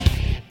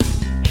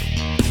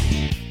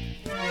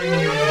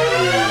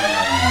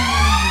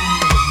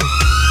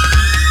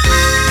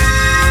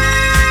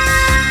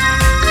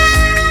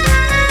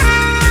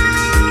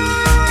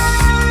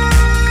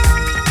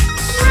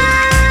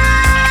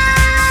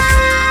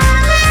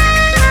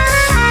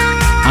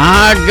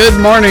Good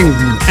morning,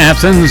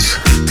 Athens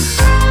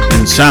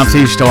in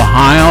southeast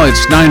Ohio.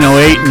 It's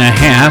 9:08 and a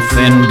half,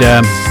 and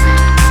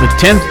the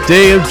 10th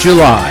day of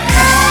July.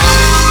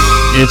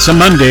 It's a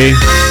Monday.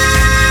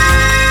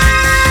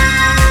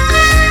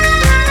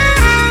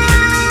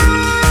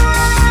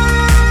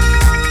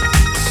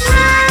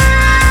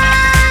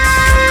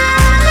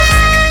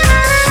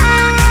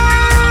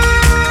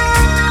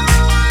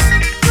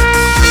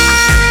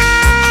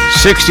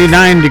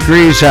 .69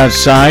 degrees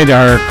outside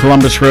our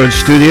Columbus Road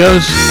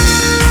studios.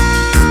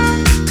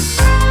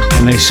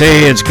 And they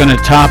say it's going to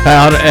top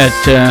out at,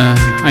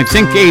 I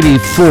think,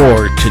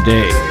 84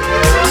 today.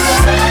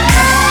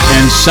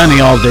 And sunny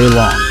all day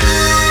long.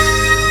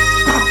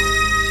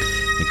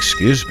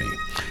 Excuse me.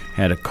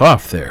 Had a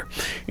cough there.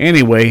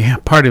 Anyway,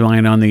 Party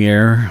Line on the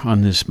air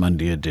on this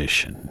Monday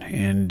edition.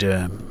 And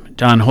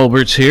Don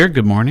Holbert's here.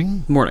 Good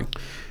morning. Morning.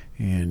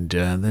 And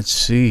let's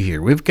see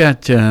here. We've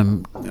got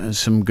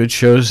some good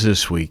shows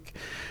this week.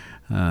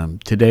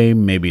 Today,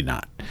 maybe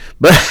not.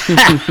 But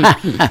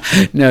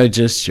no,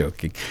 just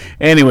joking.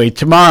 Anyway,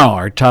 tomorrow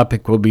our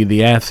topic will be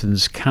the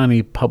Athens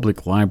County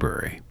Public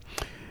Library.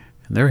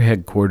 And they're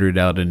headquartered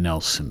out in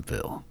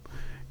Nelsonville.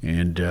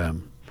 And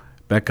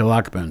Becca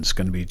Lockman's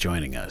going to be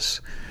joining us.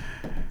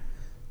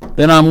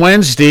 Then on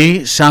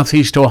Wednesday,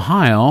 Southeast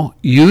Ohio,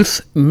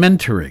 youth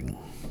mentoring.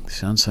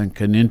 Sounds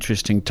like an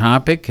interesting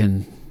topic,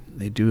 and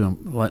they do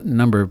a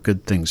number of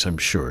good things, I'm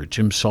sure.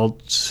 Jim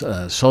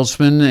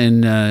Saltzman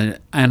and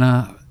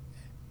Anna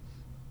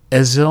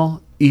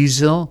Ezell,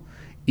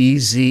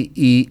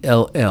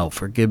 E-Z-E-L-L.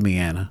 Forgive me,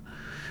 Anna,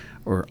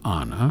 or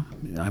Anna.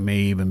 I may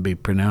even be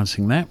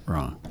pronouncing that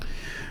wrong.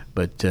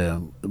 But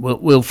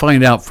we'll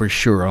find out for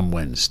sure on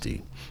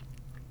Wednesday.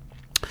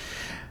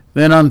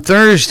 Then on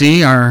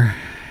Thursday, our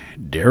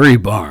Dairy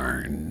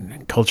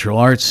Barn Cultural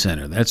Arts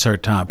Center. That's our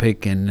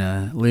topic,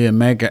 and Leah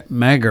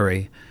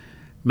Magary,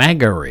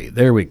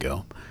 there we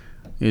go,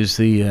 is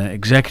the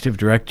executive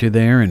director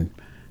there, and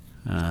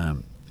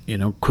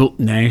Quilt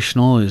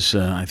National is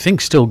I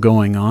think still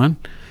going on,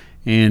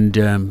 and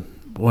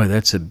boy,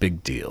 that's a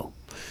big deal.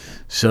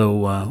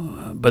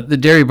 So, but the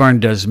Dairy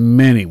Barn does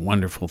many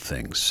wonderful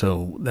things,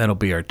 so that'll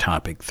be our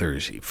topic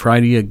Thursday.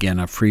 Friday, again,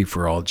 a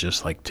free-for-all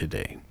just like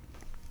today.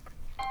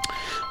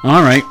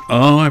 All right.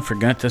 Oh, I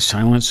forgot to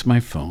silence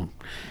my phone.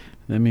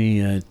 Let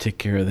me take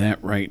care of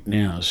that right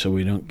now so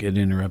we don't get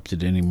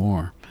interrupted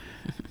anymore.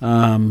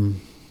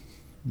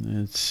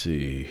 Let's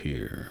see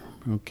here.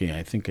 Okay,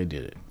 I think I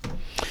did it.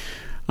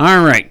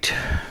 All right.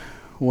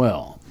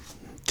 Well,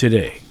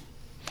 today,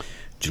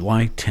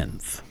 July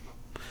 10th.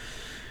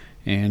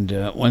 And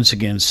once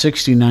again,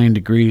 69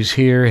 degrees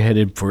here,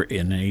 headed for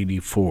an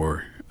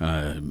 84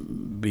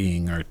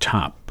 being our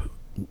top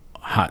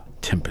hot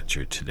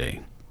temperature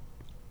today.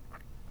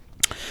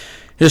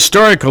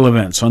 Historical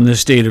events on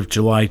this date of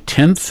July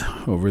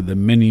 10th, over the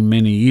many,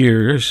 many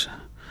years.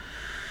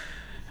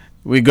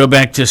 We go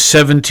back to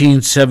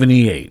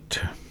 1778,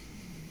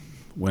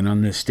 when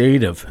on this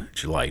date of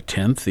July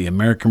 10th, the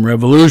American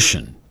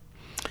Revolution,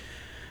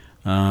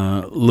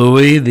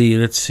 Louis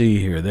let's see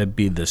here, that'd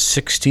be the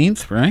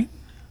 16th, right?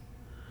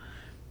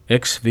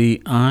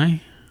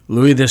 XVI,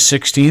 Louis the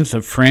 16th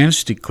of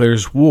France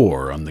declares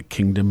war on the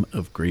Kingdom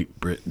of Great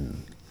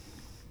Britain.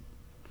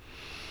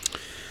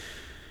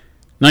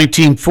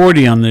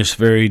 1940, on this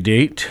very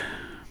date,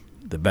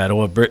 the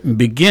Battle of Britain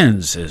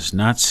begins as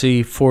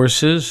Nazi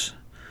forces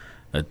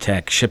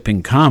attack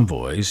shipping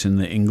convoys in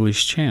the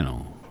English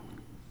Channel.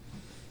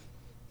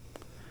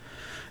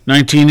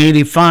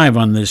 1985,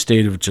 on this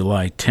date of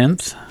July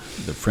 10th,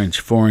 the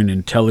French foreign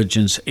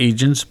intelligence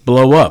agents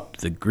blow up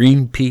the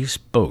Greenpeace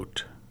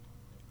boat.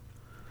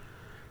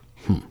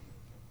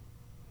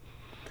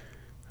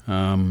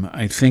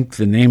 I think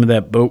the name of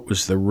that boat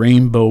was the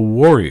Rainbow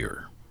Warrior.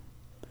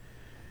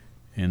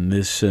 And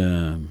this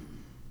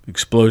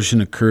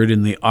explosion occurred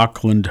in the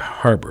Auckland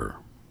Harbor,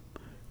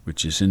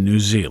 which is in New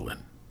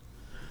Zealand.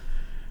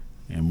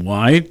 And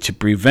why? To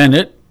prevent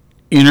it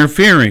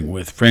interfering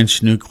with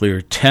French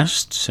nuclear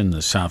tests in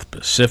the South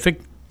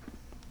Pacific.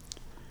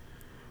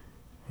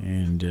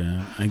 And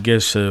I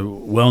guess a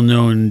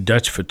well-known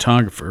Dutch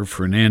photographer,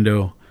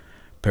 Fernando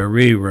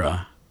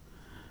Pereira,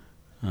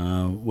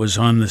 was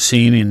on the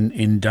scene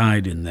and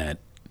died in that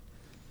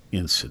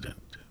incident.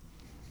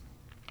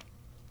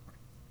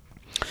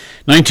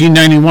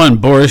 1991,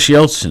 Boris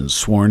Yeltsin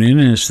sworn in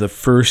as the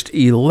first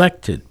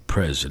elected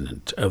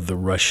president of the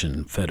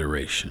Russian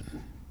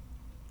Federation.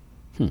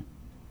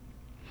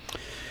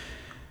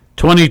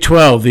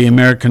 2012, the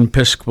American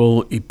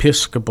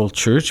Episcopal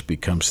Church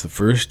becomes the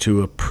first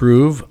to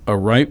approve a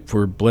right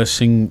for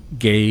blessing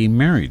gay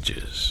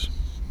marriages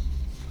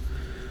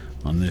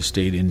on this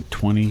date in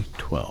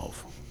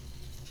 2012.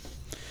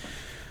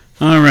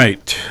 All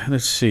right,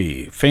 let's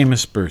see.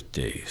 Famous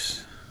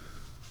birthdays.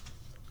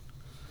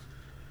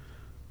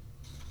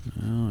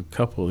 Well, a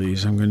couple of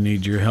these I'm going to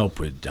need your help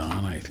with,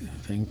 Don.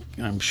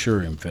 I'm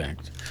sure, in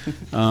fact.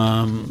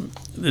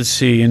 Let's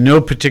see, in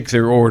no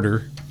particular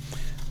order.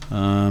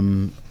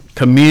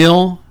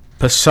 Camille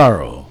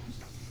Pissarro.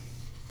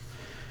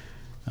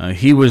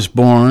 He was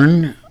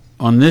born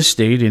on this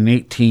date in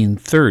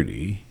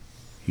 1830,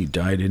 he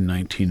died in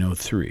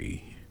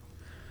 1903.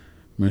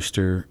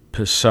 Mr.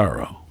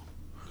 Pissarro.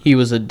 He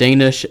was a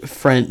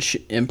Danish-French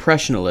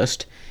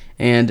impressionist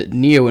and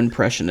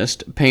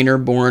neo-impressionist painter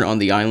born on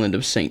the island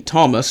of St.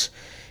 Thomas.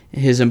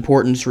 His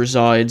importance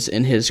resides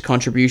in his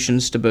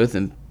contributions to both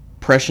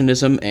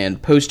Impressionism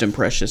and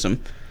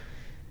Post-Impressionism.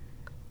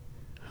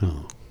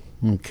 Oh,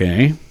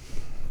 okay.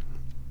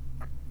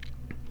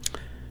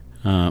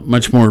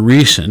 Much more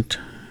recent,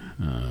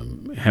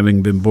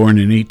 having been born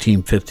in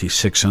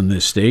 1856 on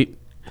this date,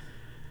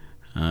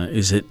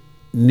 is it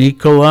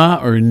Nicola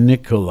or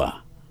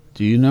Nicola?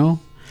 Do you know?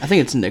 I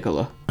think it's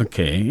Nicola.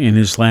 Okay, and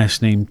his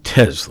last name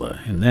Tesla,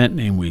 and that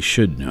name we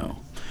should know.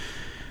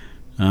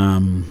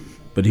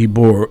 But he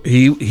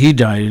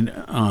died in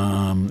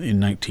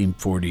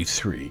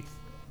 1943.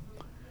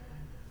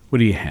 What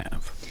do you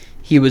have?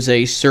 He was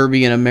a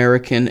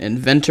Serbian-American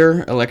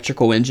inventor,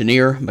 electrical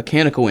engineer,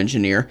 mechanical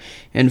engineer,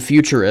 and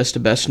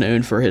futurist, best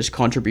known for his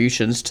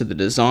contributions to the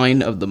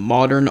design of the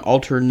modern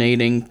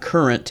alternating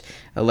current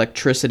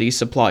electricity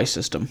supply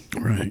system.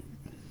 Right.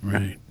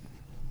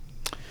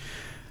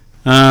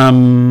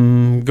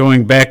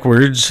 Going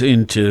backwards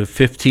into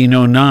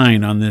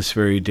 1509 on this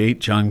very date,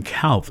 John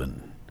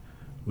Calvin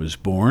was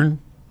born.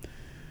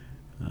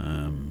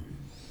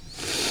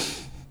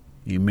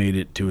 He made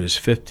it to his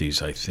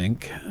 50s, I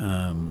think.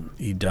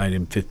 He died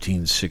in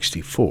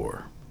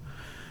 1564.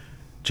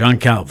 John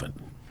Calvin.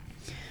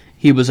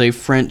 He was a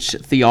French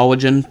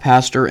theologian,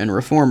 pastor, and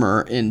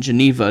reformer in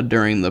Geneva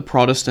during the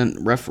Protestant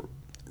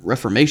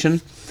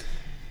Reformation.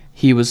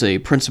 He was a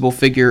principal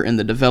figure in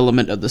the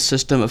development of the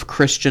system of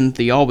Christian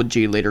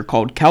theology, later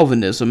called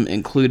Calvinism,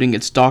 including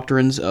its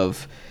doctrines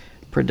of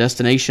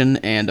predestination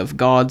and of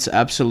God's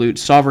absolute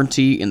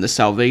sovereignty in the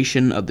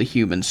salvation of the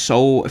human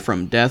soul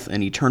from death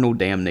and eternal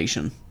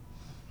damnation.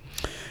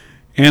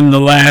 And the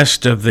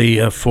last of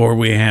the four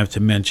we have to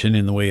mention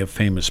in the way of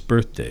famous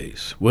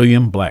birthdays,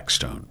 William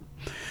Blackstone.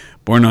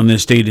 Born on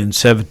this date in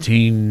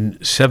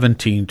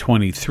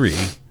 1723,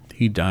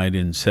 he died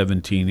in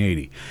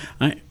 1780.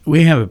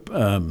 We have,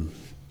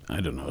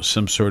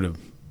 some sort of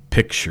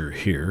picture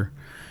here.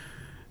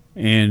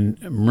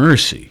 And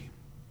Mercy,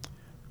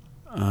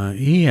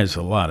 he has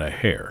a lot of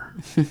hair.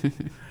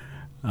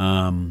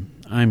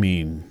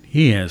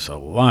 He has a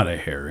lot of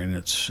hair, and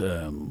it's,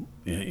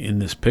 in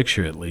this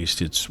picture at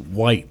least, it's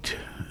white.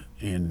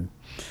 And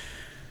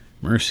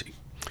Mercy,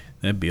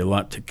 that'd be a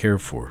lot to care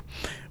for.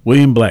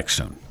 William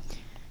Blackstone.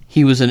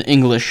 He was an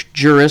English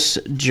jurist,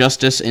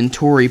 justice, and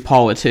Tory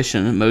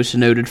politician, most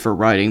noted for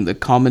writing the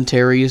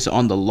Commentaries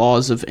on the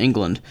Laws of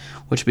England,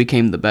 which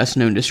became the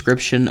best-known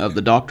description of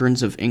the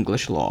doctrines of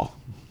English law.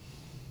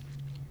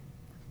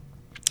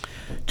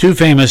 Two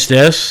famous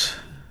deaths,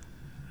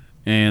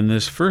 and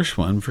this first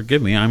one,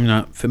 forgive me, I'm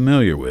not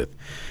familiar with.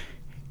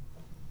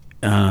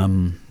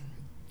 And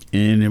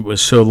it was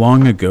so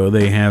long ago,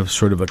 they have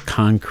sort of a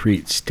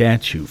concrete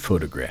statue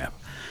photograph.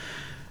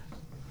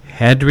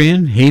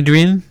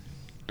 Hadrian?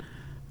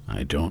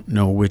 I don't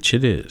know which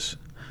it is,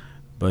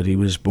 but he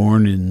was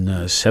born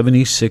in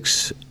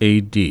 76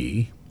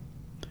 A.D.,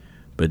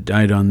 but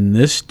died on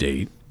this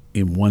date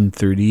in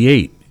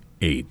 138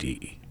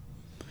 A.D.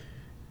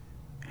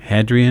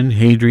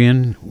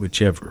 Hadrian,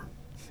 whichever.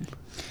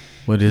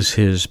 What is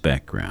his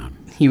background?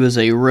 He was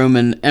a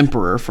Roman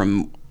emperor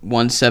from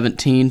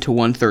 117 to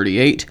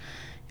 138.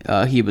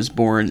 He was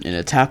born in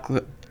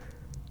Italica,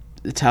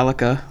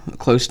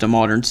 close to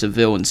modern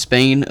Seville in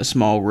Spain, a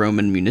small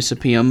Roman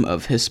municipium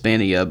of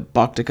Hispania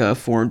Boctica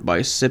formed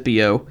by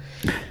Scipio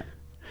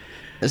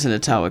as an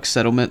Italic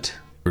settlement.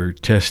 We're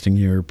testing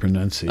your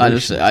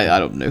pronunciation. I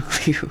don't know.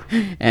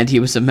 And he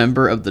was a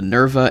member of the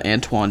Nerva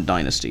Antoine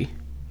dynasty.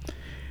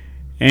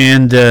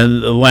 And the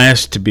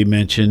last to be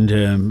mentioned,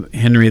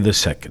 Henry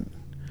II.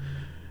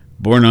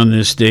 Born on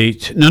this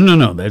date,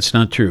 no, that's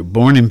not true.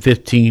 Born in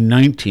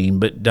 1519,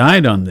 but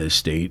died on this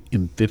date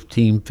in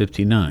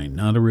 1559.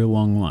 Not a real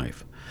long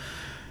life.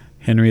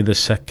 Henry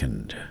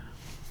II.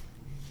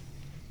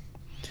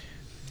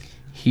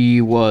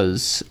 He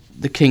was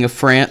the King of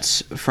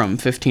France from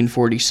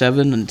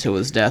 1547 until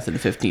his death in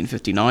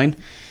 1559.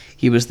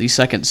 He was the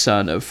second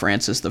son of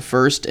Francis I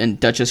and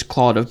Duchess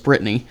Claude of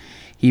Brittany.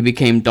 He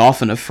became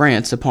Dauphin of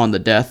France upon the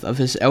death of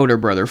his elder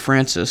brother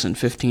Francis in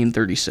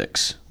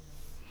 1536.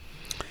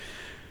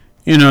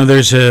 You know,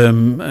 there's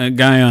a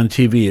guy on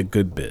TV a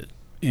good bit,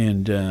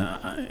 and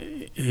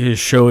his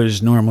show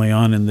is normally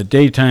on in the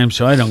daytime,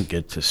 so I don't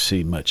get to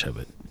see much of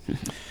it.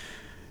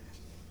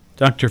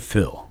 Dr.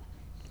 Phil.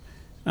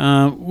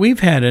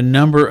 We've had a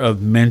number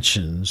of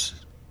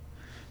mentions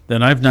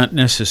that I've not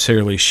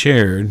necessarily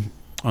shared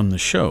on the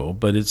show,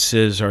 but it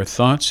says our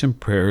thoughts and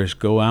prayers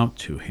go out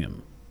to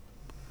him.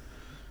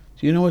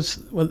 Do you know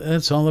what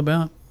that's all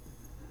about?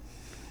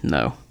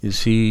 No.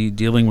 Is he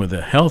dealing with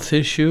a health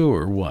issue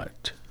or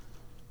what?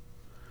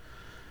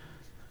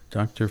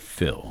 Dr.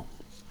 Phil.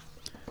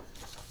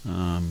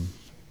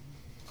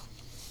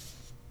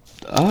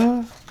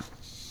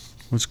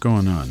 What's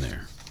going on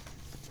there?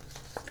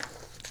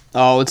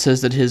 Oh, it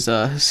says that his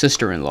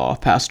sister-in-law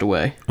passed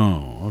away.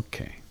 Oh,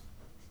 okay.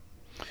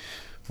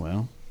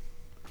 Well,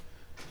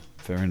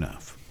 fair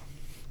enough.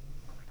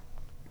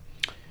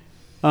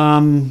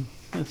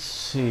 Let's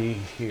see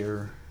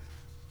here.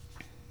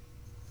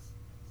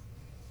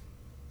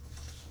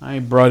 I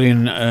brought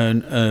in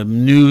a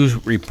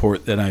news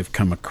report that I've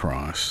come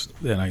across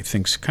that I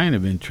think's kind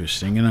of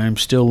interesting, and I'm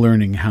still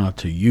learning how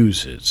to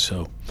use it.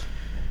 So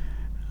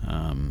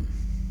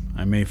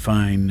I may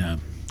find,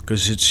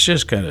 because it's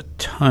just got a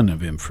ton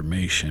of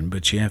information,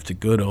 but you have to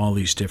go to all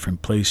these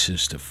different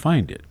places to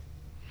find it.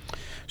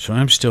 So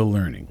I'm still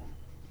learning.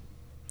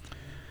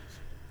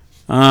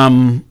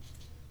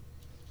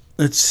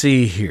 Let's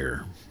see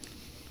here.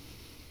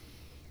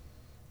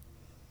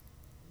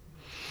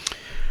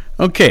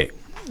 Okay.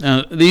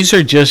 These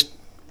are just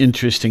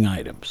interesting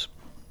items.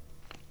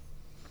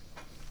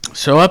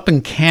 So up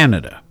in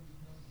Canada,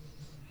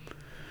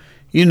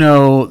 you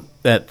know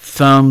that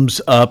thumbs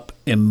up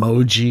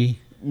emoji?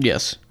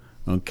 Yes.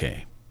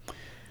 Okay.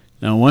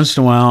 Now, once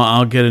in a while,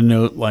 I'll get a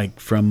note like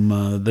from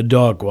the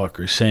dog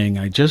walker saying,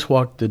 I just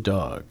walked the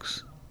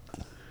dogs.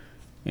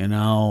 And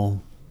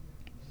I'll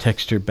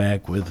text her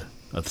back with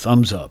a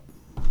thumbs up,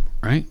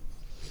 right?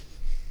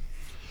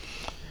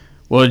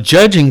 Well, a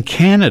judge in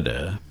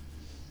Canada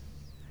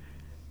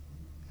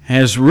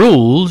has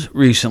ruled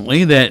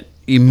recently that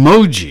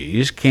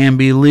emojis can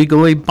be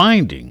legally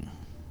binding.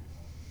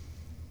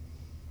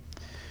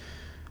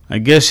 I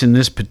guess in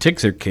this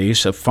particular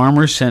case, a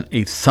farmer sent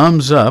a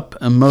thumbs up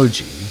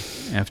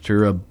emoji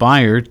after a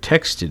buyer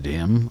texted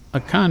him a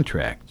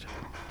contract.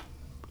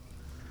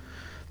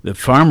 The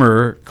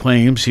farmer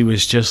claims he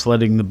was just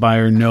letting the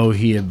buyer know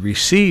he had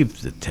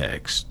received the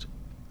text,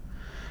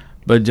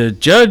 but the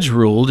judge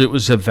ruled it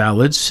was a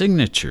valid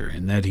signature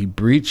and that he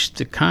breached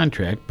the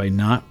contract by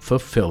not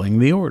fulfilling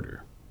the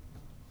order.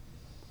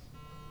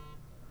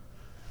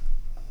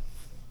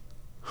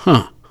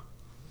 Huh.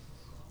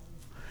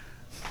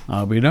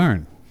 I'll be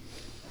darned.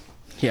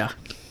 Yeah.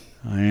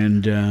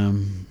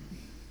 And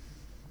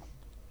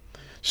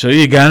so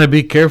you got to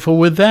be careful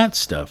with that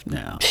stuff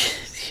now.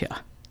 Yeah.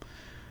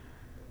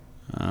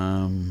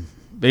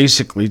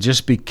 Basically,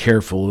 just be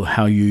careful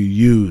how you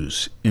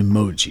use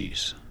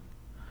emojis.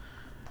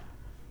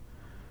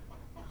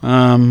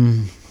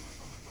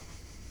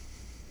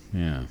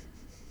 Yeah.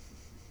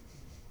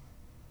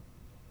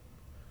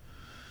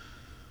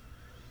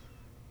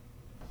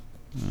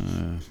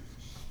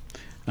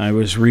 I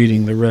was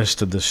reading the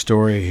rest of the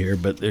story here,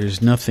 but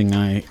there's nothing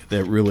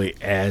that really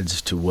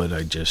adds to what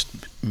I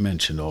just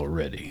mentioned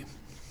already.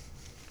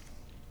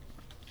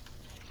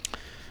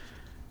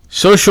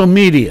 Social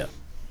media.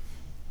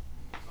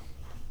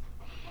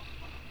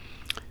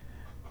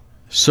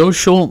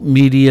 Social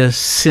media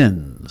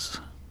sins.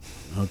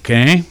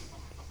 Okay?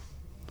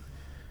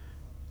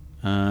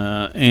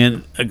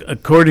 And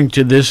according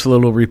to this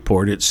little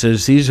report, it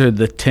says these are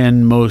the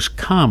 10 most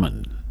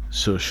common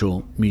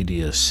social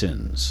media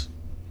sins.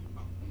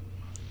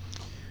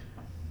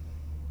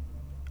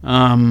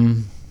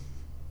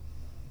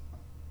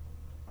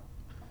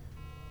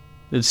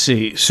 Let's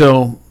see.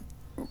 So,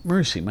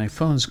 mercy, my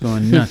phone's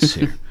going nuts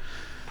here.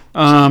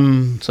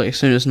 It's like as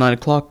soon as 9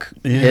 o'clock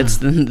hits,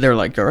 then they're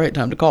like, all right,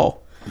 time to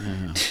call.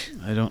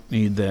 I don't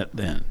need that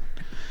then.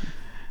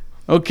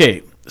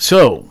 Okay,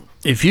 so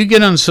if you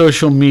get on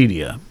social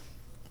media,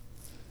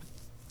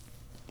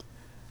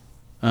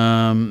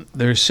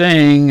 they're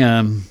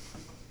saying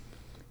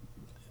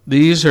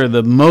these are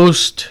the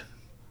most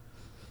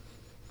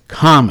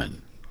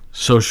common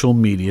social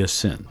media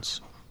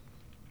sins.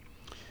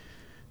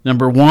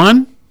 Number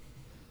 1,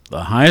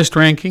 the highest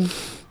ranking,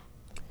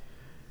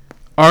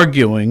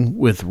 arguing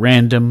with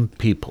random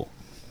people.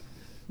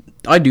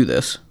 I do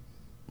this.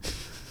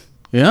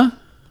 Yeah?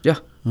 Yeah.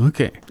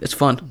 Okay. It's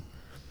fun.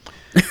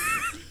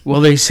 Well,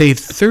 they say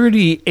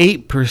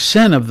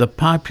 38% of the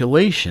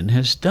population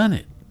has done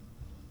it.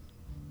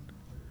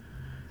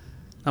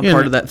 I'm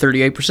part of that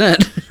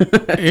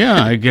 38%.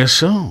 Yeah, I guess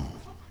so.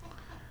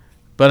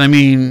 But I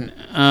mean,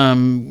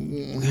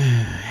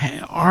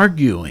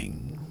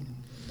 arguing.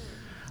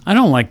 I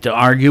don't like to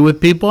argue with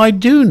people I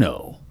do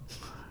know.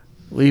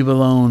 Leave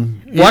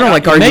alone. Well, I don't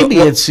like arguing. Maybe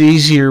it's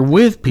easier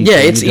with people. Yeah,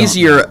 it's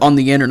easier on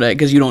the internet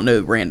because you don't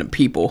know random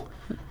people.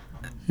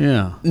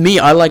 Yeah. Me,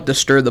 I like to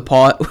stir the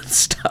pot with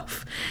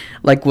stuff.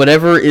 Like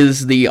whatever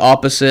is the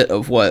opposite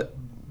of what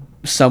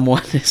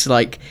someone is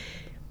like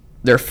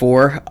they're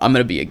for, I'm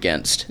gonna be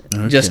against.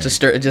 Okay.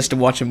 Just to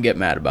watch them get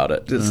mad about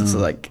it. It's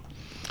like.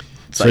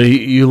 So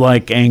you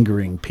like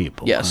angering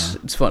people? Yes,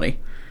 it's funny.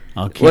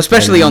 Well,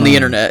 especially on the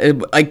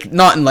internet. Like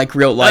not in like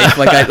real life.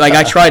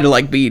 I try to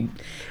like be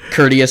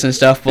courteous and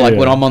stuff, but like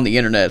when I'm on the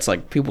internet, it's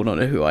like people don't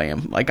know who I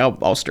am. Like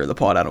I'll stir the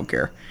pot. I don't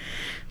care.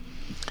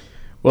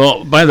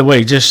 Well, by the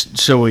way, just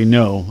so we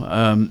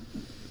know,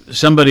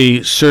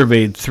 somebody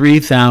surveyed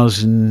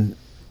 3,000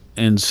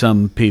 and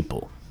some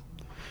people,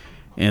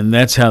 and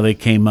that's how they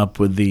came up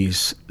with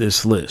this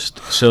list.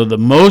 So the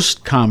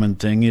most common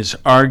thing is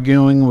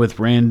arguing with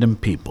random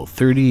people.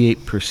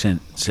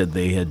 38% said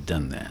they had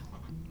done that.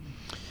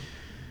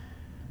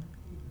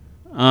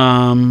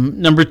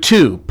 Number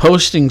 2,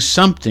 posting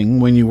something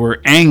when you were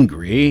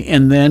angry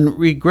and then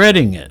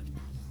regretting it.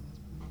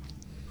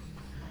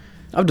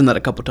 I've done that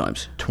a couple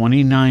times.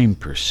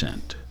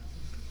 29%.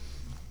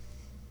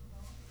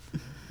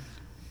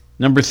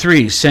 Number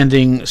 3,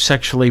 sending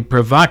sexually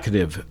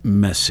provocative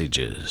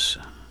messages.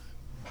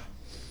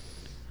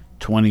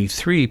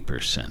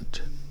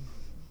 23%.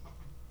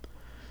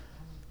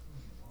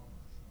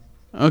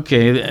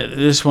 Okay,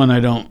 this one I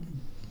don't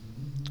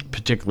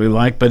particularly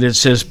like, but it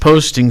says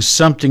posting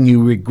something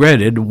you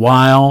regretted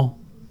while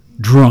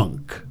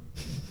drunk.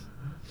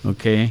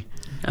 Okay?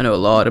 I know a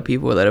lot of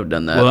people that have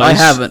done that. Well, I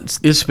haven't.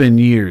 It's been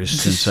years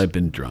since I've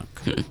been drunk.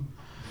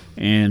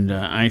 And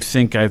I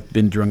think I've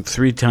been drunk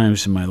 3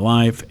 times in my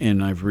life,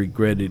 and I've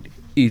regretted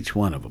each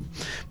one of them.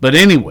 But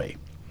anyway,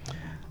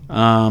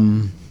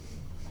 but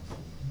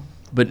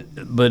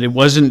it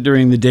wasn't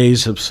during the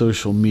days of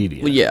social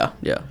media. Well, yeah.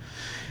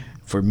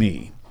 For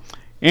me.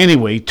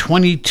 Anyway,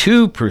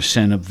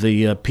 22% of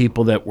the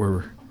people that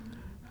were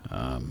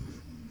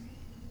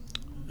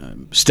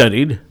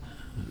studied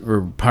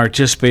or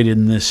participated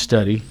in this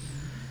study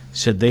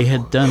said they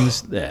had done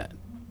that.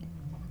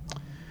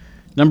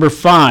 Number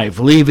 5,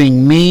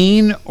 leaving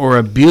mean or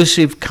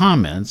abusive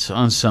comments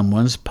on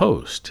someone's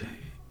post.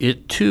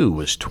 It too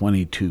was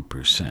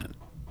 22%.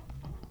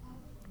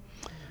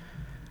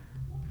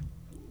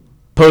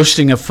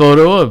 Posting a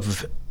photo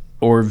of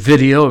or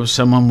video of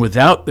someone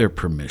without their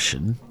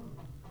permission,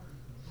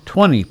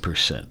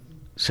 20%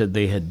 said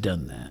they had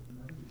done that.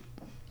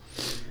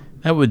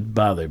 That would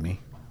bother me.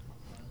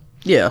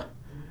 Yeah.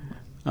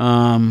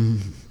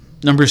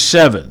 Number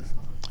 7,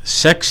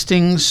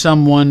 sexting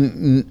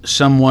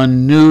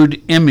someone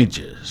nude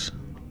images.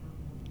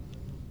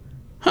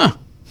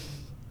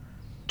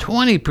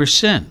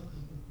 20%.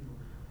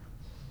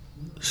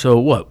 So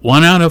what?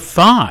 1 out of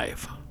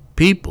 5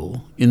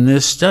 people in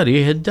this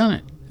study had done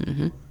it.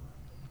 Mm-hmm.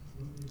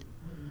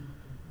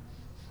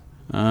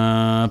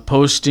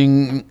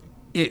 Posting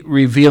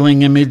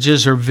revealing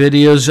images or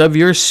videos of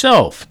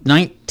yourself.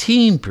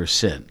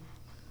 19%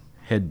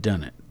 had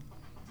done it.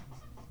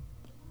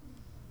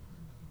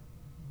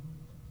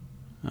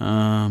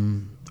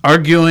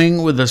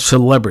 Arguing with a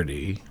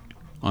celebrity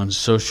on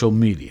social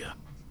media.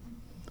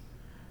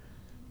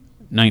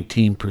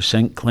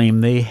 19%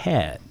 claim they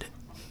had.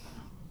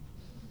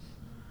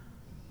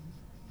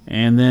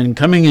 And then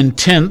coming in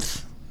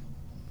 10th,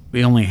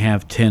 we only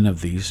have 10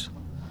 of these.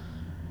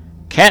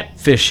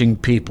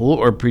 Catfishing people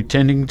or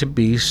pretending to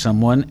be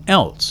someone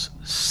else.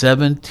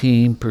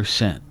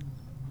 17%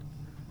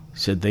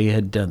 said they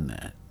had done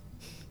that.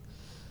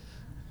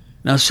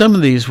 Now, some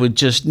of these would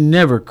just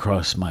never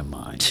cross my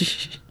mind.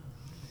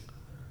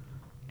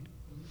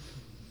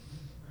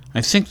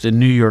 I think the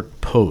New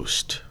York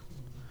Post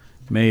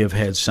may have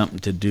had something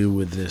to do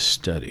with this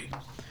study.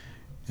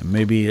 And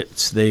maybe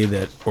it's they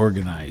that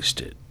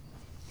organized it.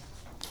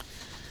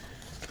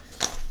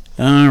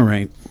 All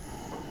right.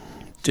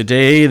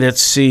 Today,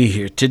 let's see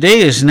here.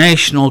 Today is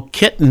National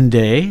Kitten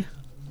Day.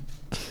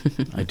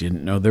 I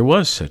didn't know there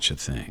was such a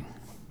thing.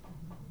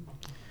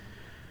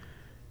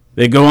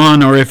 They go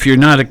on, or if you're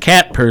not a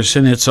cat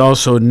person, it's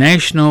also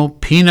National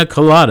Pina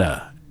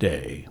Colada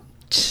Day.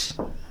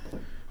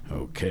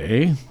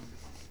 Okay.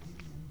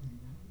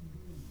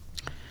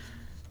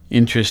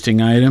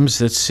 Interesting items.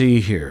 Let's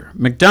see here.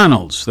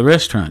 McDonald's, the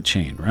restaurant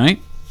chain,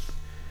 right?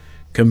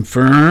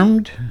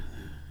 Confirmed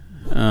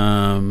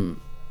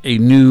a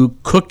new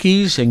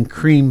cookies and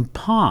cream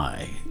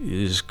pie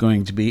is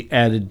going to be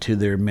added to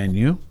their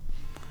menu.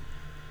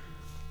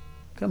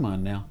 Come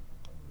on now.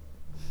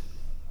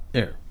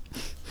 There.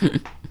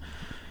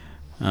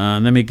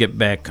 Let me get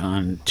back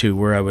on to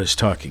where I was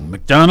talking.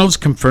 McDonald's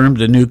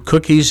confirmed a new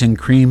cookies and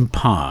cream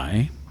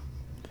pie.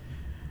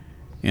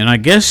 And I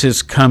guess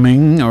it's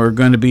coming or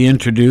going to be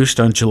introduced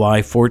on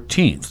July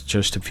 14th,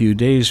 just a few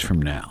days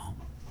from now.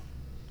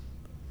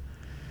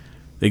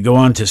 They go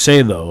on to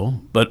say, though,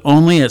 but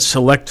only at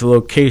select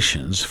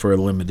locations for a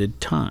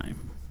limited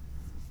time.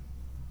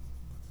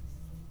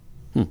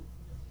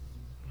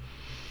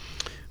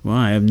 Well,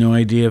 I have no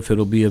idea if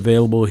it'll be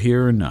available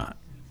here or not.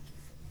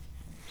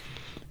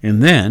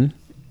 And then,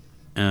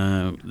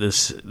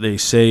 they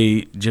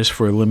say just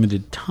for a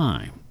limited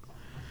time.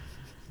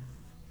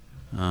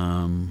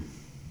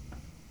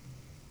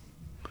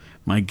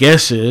 My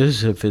guess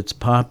is if it's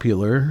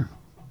popular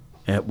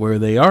at where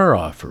they are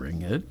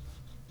offering it,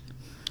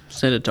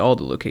 send it to all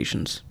the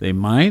locations. They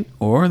might,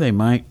 or they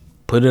might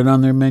put it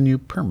on their menu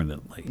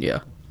permanently.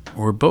 Yeah.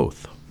 Or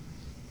both.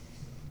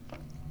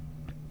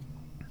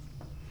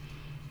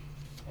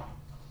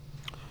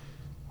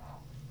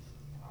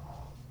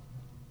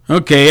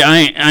 Okay,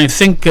 I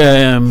think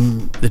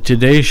the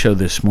Today Show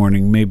this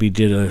morning maybe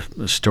did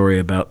a story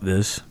about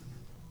this.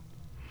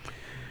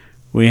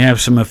 We have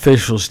some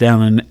officials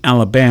down in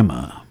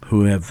Alabama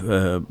who have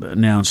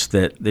announced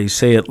that they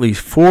say at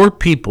least 4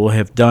 people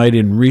have died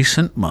in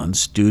recent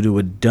months due to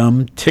a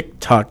dumb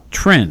TikTok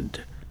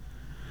trend.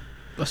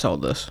 I saw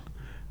this.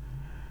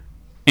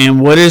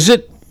 And what is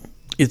it?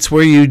 It's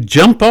where you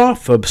jump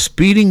off a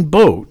speeding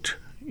boat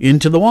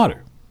into the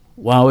water.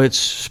 while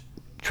it's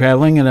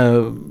traveling at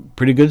a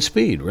pretty good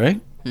speed,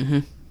 right? Mm-hmm.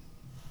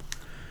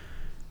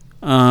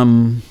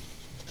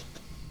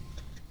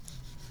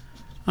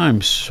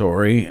 I'm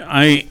sorry.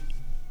 I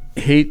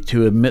hate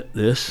to admit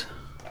this.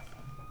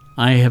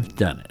 I have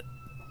done it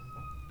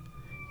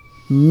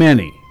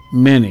many,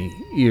 many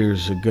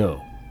years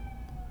ago.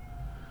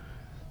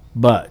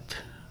 But,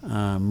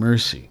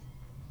 mercy.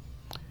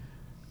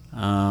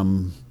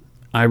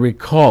 I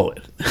recall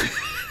it.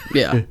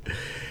 Yeah.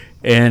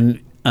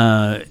 And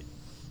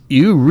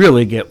you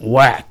really get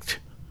whacked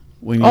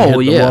when you hit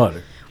the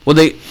water. Well,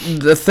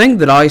 the thing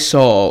that I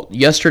saw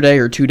yesterday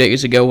or 2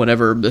 days ago,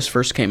 whenever this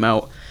first came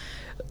out,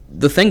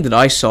 the thing that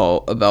I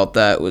saw about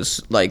that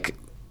was like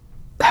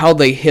how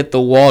they hit the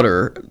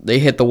water. They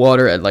hit the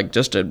water at like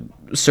just a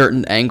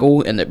certain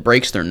angle, and it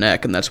breaks their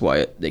neck, and that's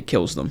why it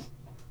kills them.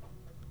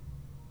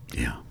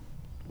 Yeah.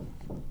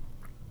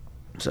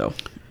 So.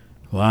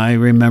 Well, I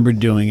remember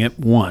doing it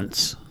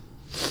once.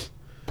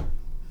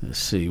 Let's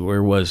see,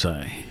 where was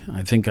I?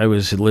 I think I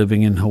was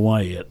living in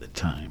Hawaii at the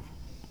time.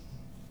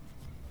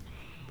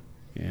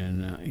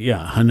 And,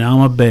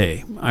 Hanauma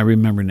Bay. I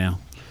remember now.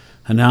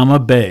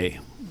 Hanauma Bay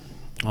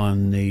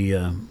on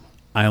the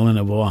island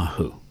of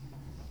Oahu,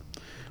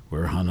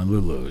 where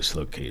Honolulu is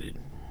located.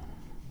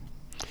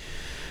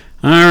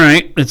 All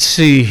right, let's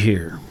see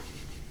here.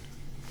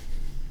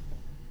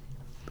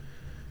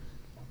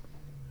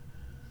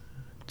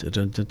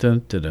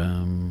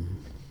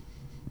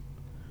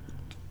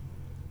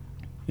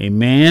 A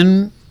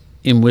man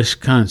in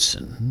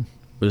Wisconsin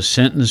was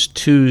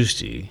sentenced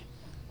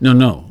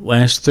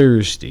last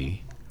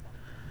Thursday,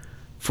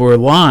 for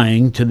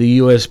lying to the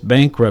U.S.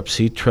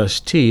 bankruptcy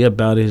trustee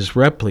about his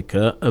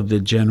replica of the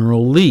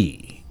General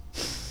Lee,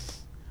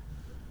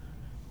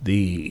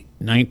 the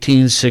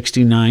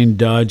 1969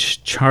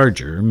 Dodge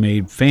Charger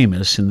made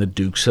famous in the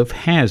Dukes of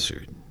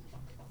Hazzard.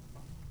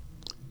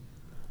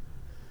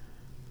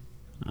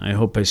 I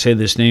hope I say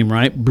this name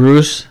right.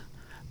 Bruce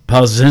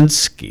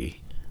Palczynski,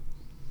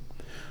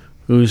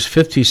 who's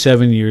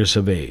 57 years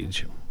of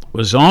age,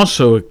 was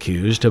also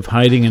accused of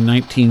hiding a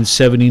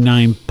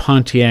 1979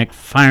 Pontiac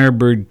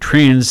Firebird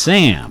Trans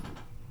Am,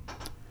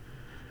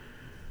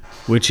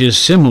 which is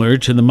similar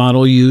to the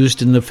model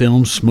used in the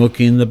film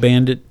Smokey and the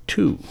Bandit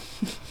 2.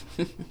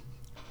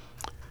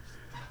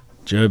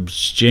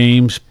 Judge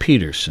James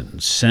Peterson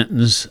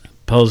sentenced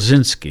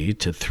Palczynski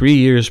to 3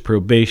 years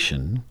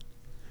probation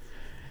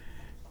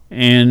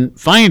and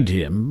fined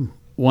him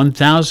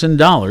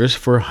 $1,000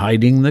 for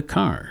hiding the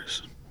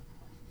cars.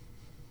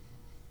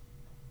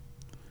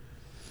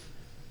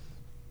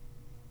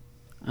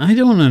 I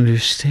don't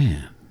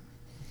understand.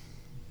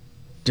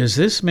 Does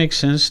this make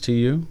sense to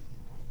you?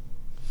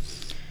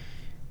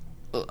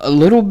 A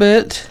little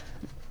bit,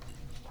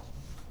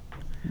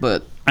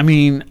 but I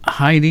mean,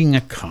 hiding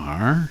a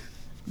car?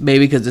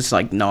 Maybe because it's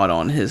like not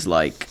on his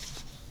like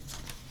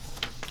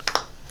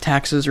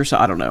taxes or so.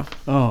 I don't know.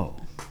 Oh,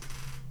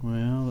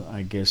 well,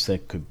 I guess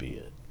that could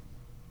be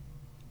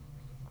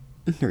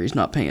it. Or he's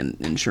not paying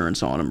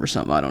insurance on him or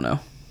something. I don't know.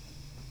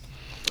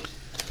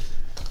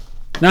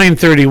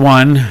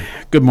 9:31.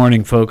 Good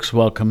morning, folks.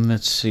 Welcome.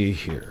 Let's see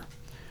here.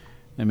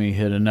 Let me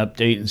hit an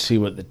update and see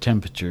what the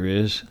temperature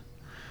is.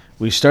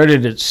 We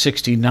started at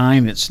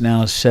 69. It's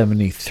now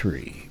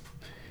 73.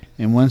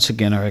 And once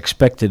again, our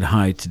expected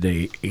high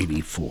today,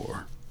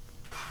 84.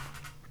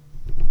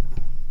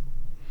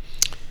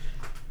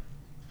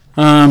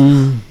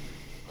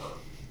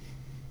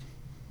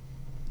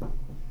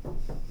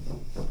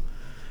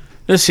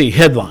 Let's see,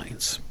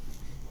 headlines.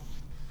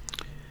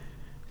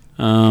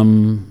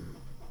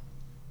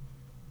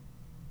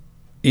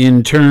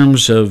 In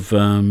terms of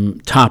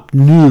top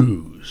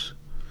news,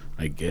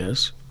 I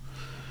guess,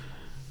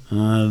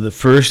 the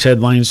first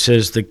headline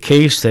says the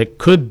case that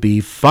could be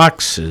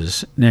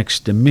Fox's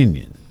next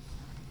Dominion.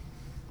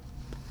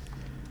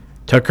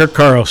 Tucker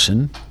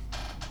Carlson,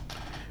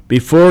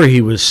 before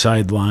he was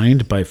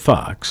sidelined by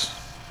Fox,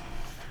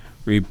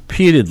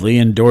 repeatedly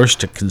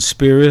endorsed a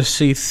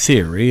conspiracy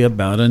theory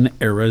about an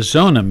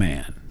Arizona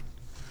man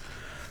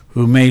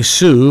who may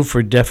sue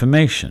for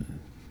defamation.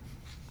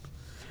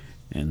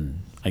 And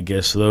I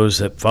guess those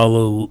that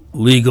follow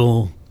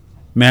legal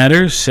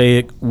matters say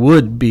it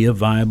would be a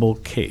viable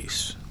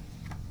case.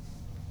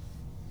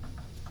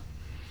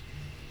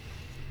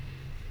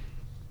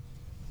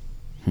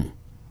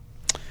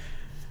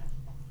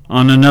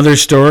 On another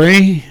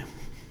story,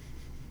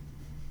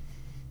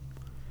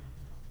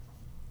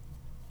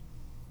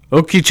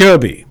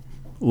 Okeechobee,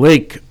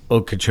 Lake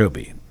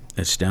Okeechobee.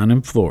 It's down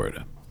in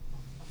Florida.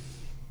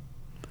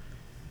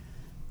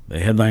 The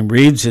headline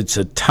reads, "It's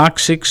a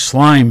toxic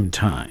slime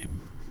time."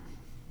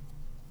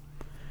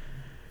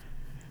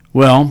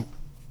 Well,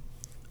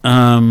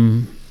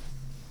 on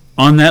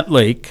that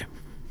lake,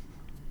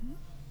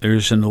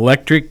 there's an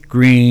electric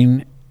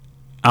green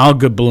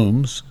algae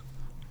blooms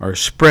are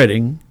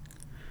spreading,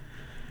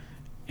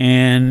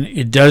 and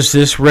it does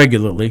this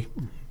regularly,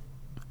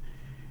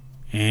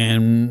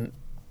 and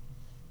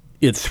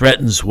it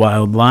threatens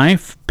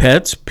wildlife,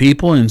 pets,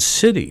 people, and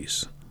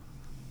cities.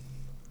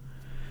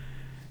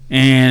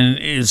 and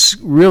it's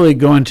really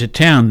going to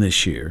town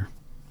this year.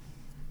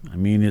 I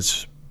mean,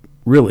 it's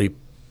really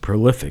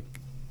prolific.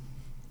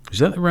 Is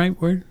that the right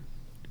word?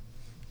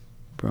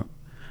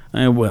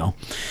 Well,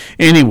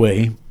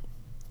 anyway,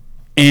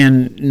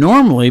 and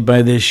normally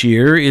by this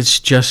year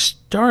it's just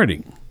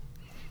starting,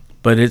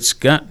 but it's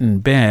gotten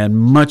bad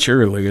much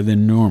earlier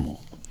than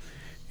normal,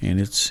 and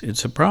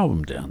it's a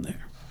problem down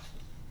there.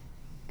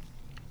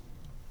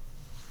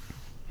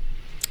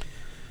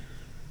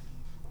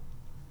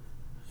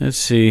 Let's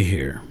see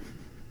here.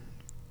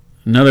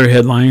 Another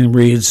headline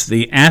reads,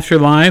 "The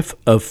Afterlife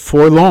of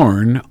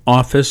Forlorn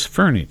Office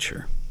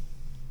Furniture."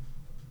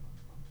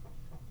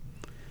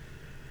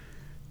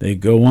 They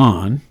go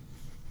on.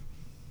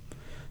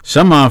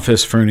 Some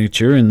office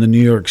furniture in the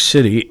New York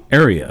City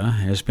area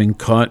has been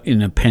caught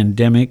in a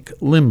pandemic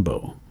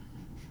limbo.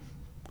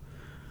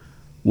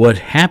 What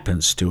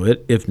happens to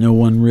it if no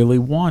one really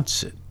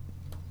wants it?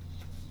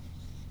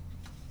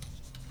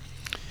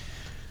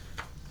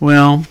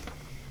 Well,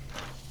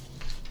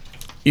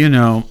 you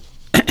know,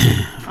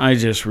 I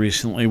just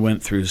recently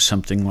went through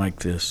something like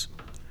this.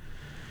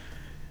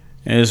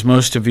 As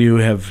most of you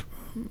have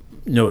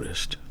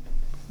noticed,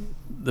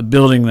 the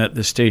building that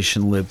the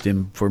station lived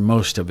in for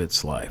most of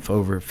its life,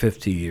 over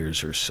 50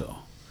 years or so,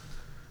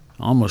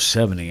 almost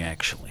 70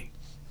 actually,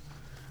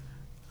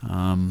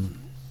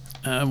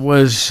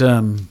 was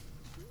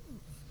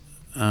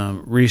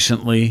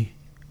recently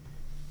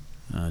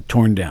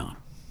torn down.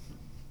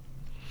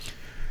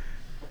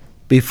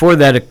 Before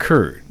that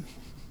occurred,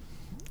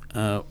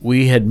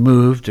 we had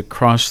moved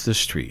across the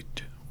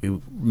street. We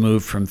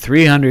moved from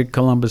 300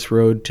 Columbus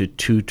Road to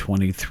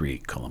 223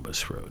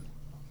 Columbus Road.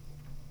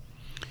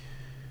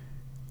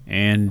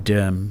 And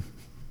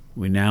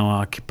we now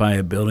occupy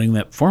a building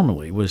that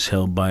formerly was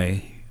held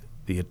by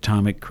the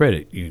Atomic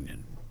Credit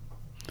Union.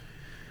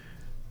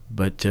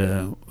 But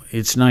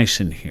it's nice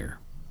in here.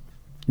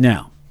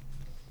 Now,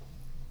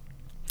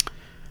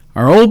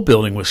 our old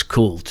building was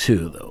cool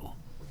too, though.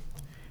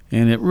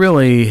 And it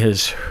really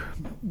has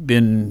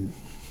been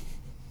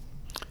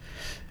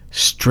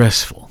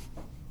stressful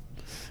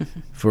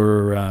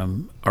for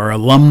our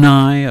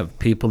alumni of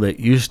people that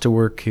used to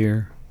work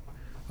here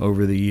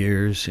over the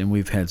years, and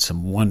we've had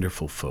some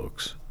wonderful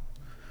folks.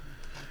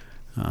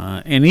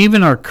 And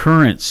even our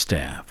current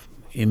staff,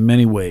 in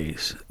many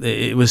ways,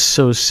 it was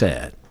so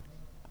sad.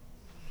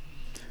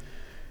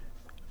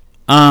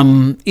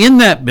 In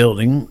that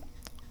building,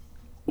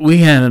 we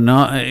had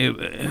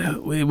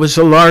it was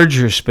a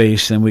larger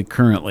space than we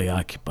currently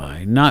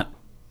occupy. Not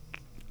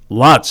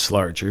lots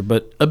larger,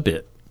 but a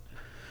bit.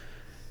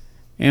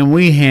 And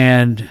we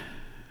had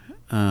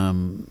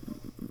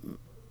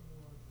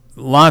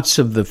lots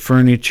of the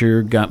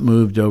furniture got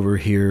moved over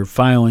here,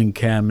 filing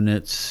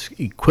cabinets,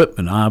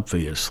 equipment,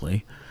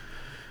 obviously,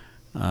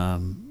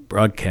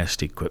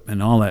 broadcast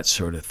equipment, all that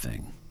sort of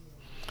thing.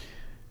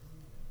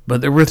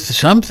 But there were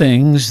some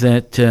things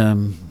that,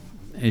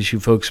 as you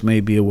folks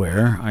may be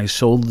aware, I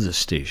sold the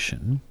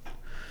station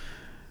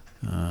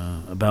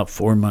about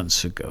 4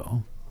 months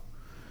ago.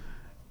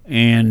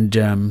 And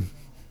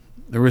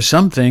there were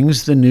some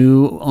things the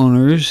new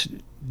owners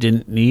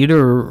didn't need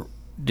or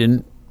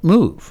didn't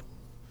move.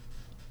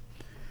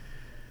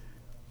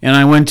 And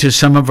I went to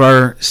some of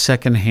our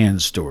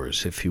secondhand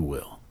stores, if you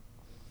will,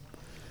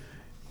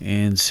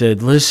 and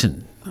said,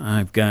 listen,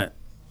 I've got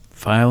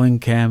filing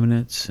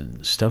cabinets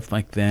and stuff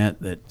like that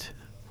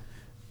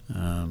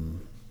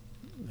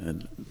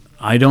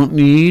I don't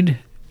need,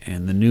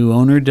 and the new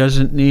owner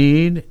doesn't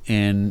need,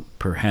 and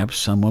perhaps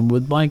someone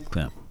would like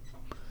them.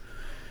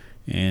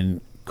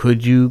 And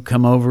could you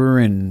come over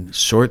and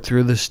sort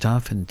through the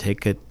stuff and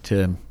take it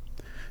to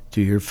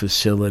your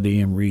facility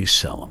and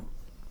resell them?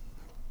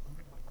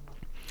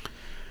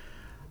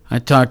 I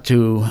talked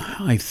to,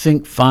 I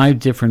think, 5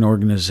 different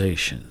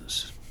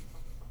organizations.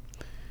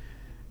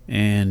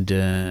 And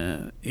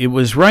it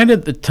was right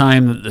at the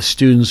time that the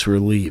students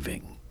were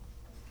leaving.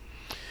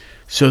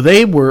 So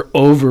they were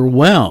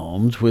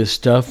overwhelmed with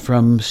stuff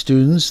from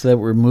students that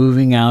were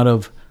moving out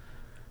of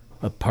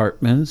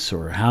apartments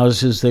or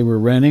houses they were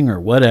renting or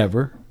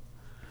whatever.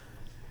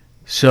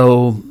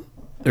 So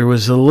there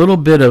was a little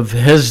bit of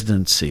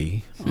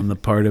hesitancy on the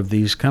part of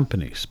these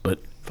companies. But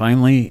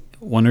finally,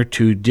 1 or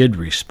 2 did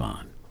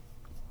respond.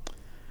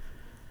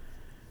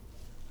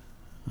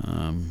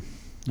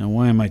 Now,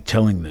 why am I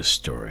telling this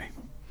story?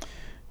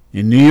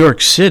 In New York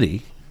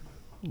City,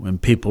 when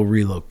people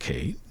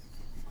relocate,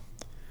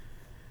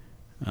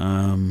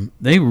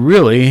 they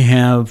really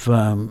have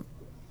a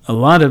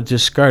lot of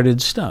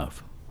discarded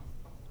stuff.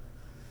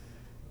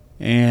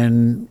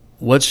 And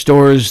what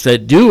stores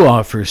that do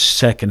offer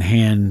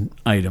secondhand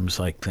items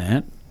like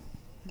that,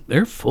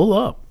 they're full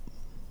up.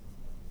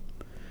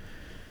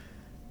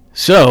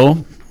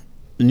 So,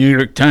 the New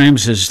York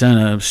Times has done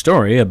a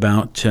story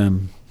about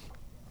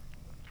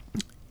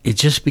it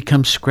just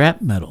becomes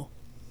scrap metal.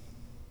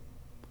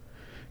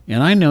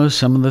 And I know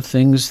some of the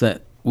things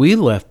that we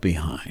left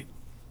behind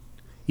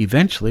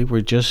eventually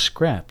were just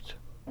scrapped.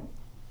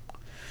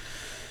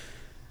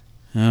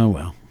 Oh,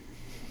 well.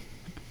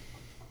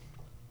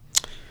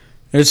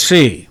 Let's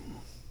see.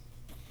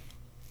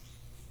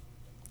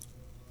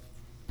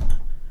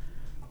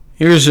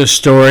 Here's a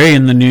story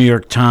in the New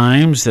York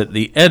Times that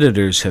the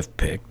editors have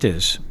picked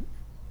as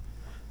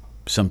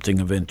something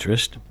of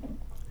interest.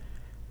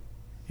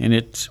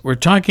 And we're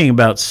talking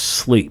about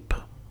sleep.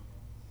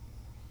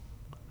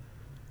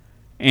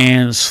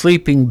 And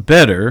sleeping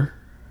better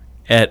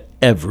at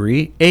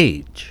every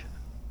age.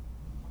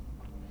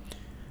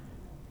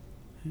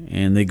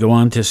 And they go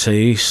on to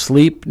say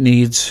sleep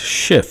needs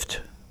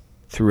shift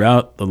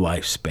throughout the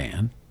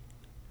lifespan.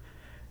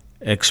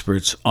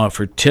 Experts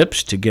offer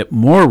tips to get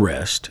more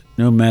rest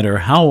no matter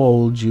how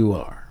old you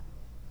are.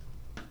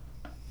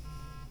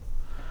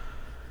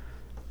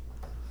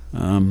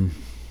 I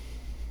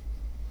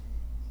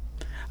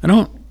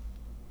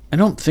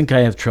don't think I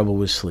have trouble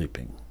with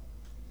sleeping.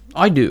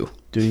 I do.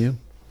 Do you?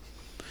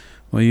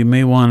 Well, you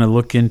may want to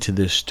look into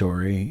this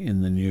story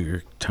in the New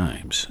York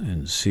Times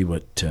and see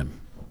what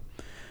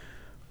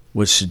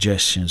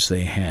suggestions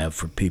they have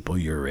for people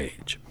your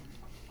age.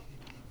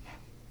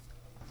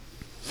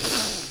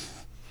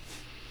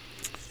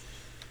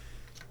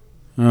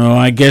 Oh,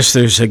 I guess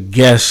there's a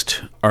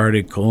guest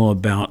article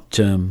about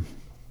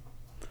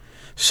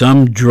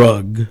some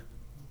drug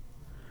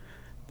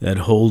that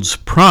holds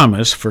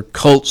promise for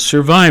cult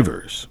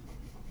survivors.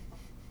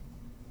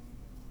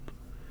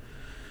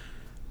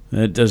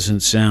 That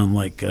doesn't sound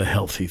like a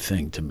healthy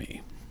thing to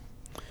me.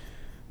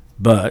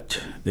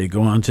 But they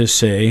go on to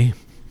say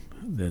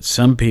that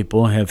some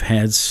people have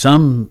had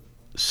some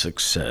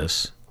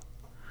success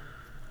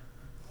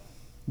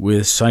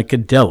with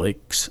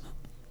psychedelics.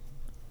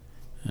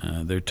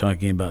 They're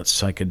talking about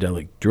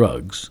psychedelic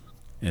drugs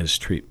as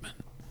treatment.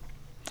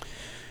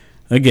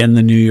 Again,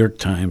 the New York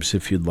Times,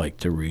 if you'd like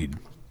to read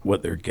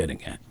what they're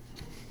getting at.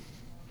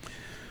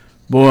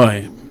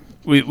 Boy,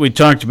 we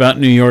talked about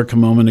New York a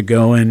moment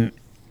ago, and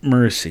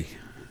mercy,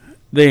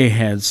 they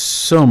had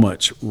so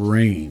much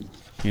rain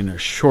in a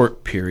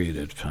short period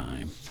of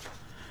time.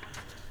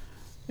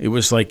 It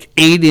was like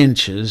 8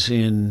 inches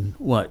in,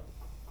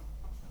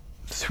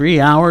 3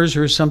 hours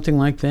or something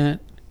like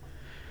that?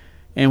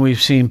 And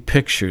we've seen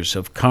pictures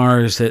of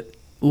cars that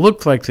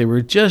looked like they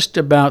were just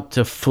about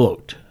to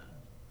float,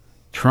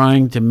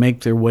 trying to make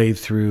their way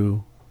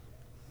through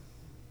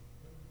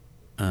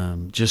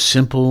just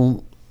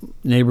simple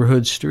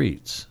neighborhood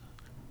streets.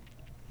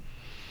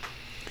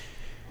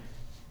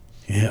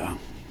 Yeah.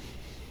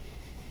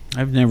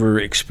 I've never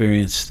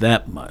experienced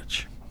that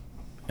much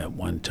at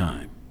one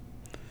time.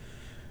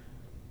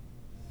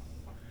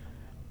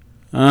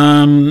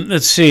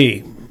 Let's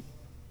see.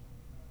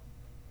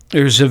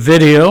 There's a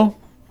video,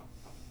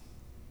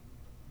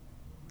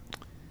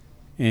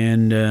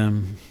 and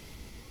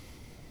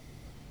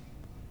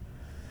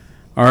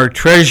our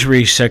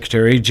Treasury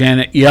Secretary,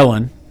 Janet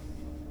Yellen,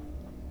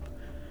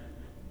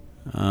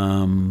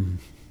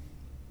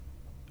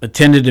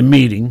 attended a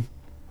meeting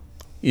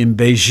in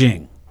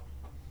Beijing,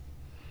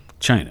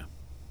 China.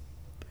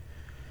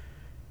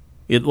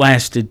 It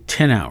lasted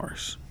 10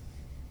 hours.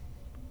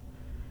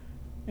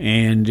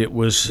 And it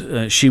was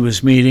she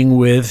was meeting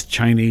with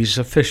Chinese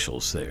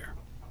officials there.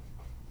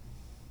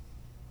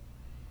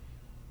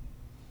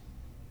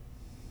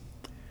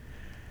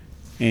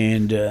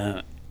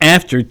 And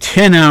after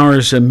 10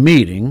 hours of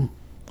meeting,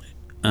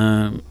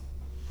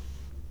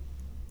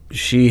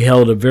 she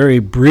held a very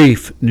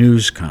brief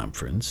news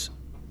conference.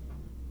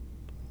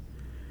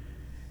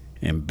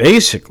 And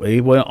basically,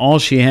 all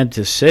she had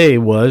to say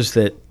was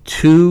that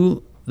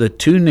the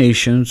two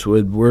nations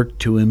would work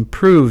to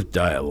improve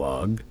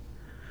dialogue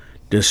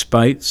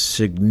despite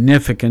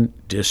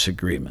significant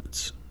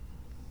disagreements.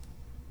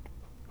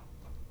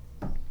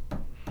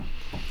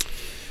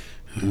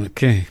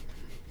 Okay.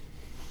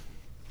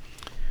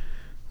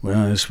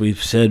 Well, as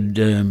we've said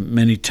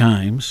many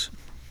times,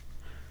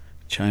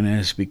 China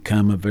has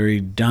become a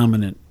very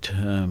dominant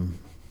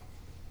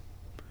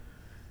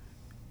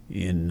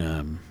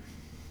in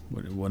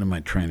what am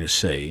I trying to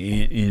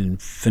say? In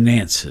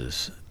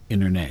finances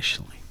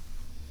internationally.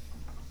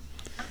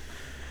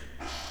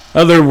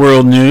 Other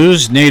world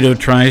news, NATO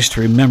tries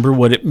to remember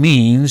what it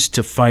means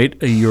to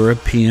fight a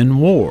European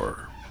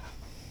war.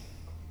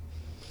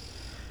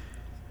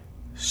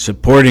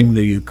 Supporting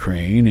the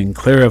Ukraine and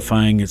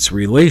clarifying its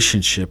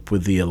relationship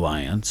with the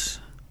alliance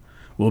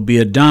will be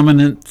a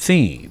dominant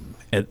theme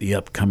at the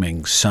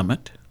upcoming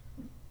summit,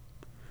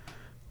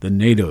 the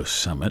NATO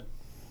summit.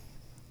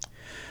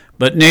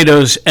 But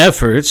NATO's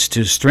efforts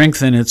to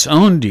strengthen its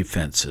own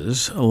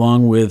defenses,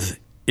 along with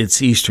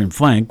its eastern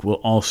flank, will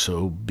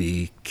also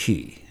be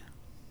key.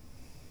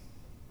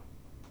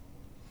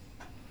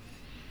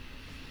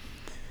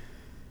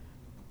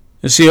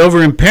 Let's see,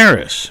 over in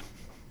Paris,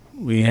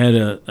 we had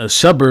a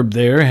suburb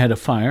there had a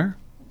fire.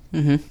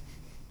 Mm-hmm.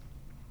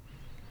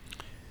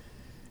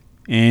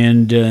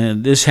 And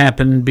this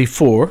happened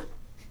before.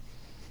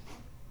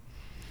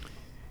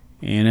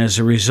 And as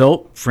a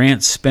result,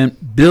 France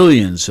spent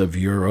billions of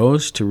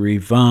euros to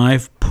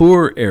revive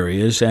poor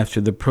areas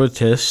after the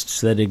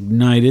protests that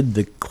ignited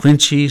the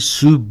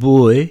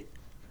Clichy-sous-Bois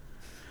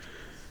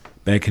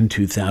back in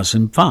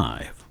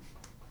 2005.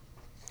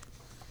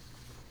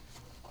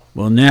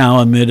 Well, now,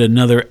 amid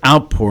another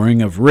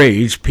outpouring of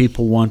rage,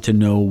 people want to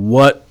know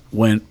what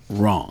went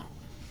wrong.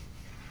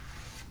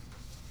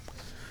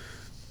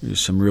 There's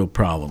some real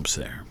problems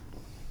there.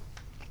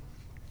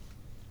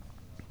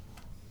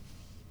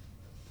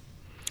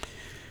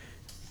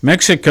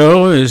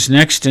 Mexico is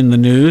next in the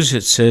news.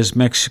 It says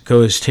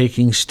Mexico is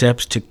taking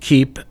steps to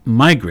keep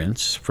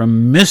migrants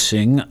from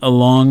missing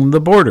along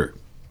the border.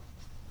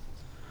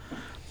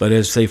 But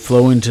as they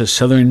flow into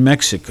southern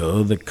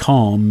Mexico, the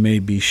calm may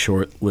be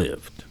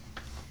short-lived.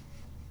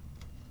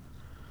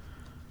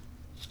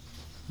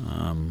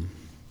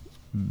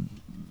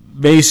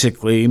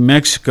 Basically,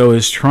 Mexico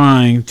is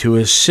trying to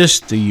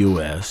assist the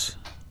U.S.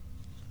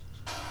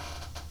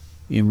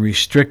 in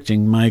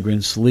restricting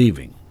migrants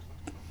leaving.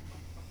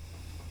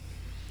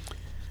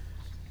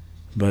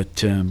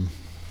 But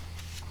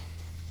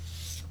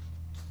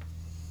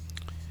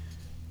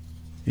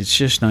it's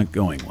just not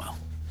going well.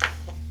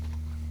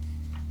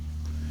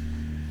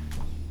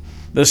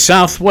 The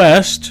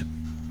Southwest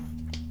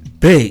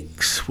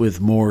bakes with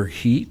more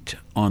heat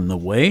on the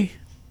way.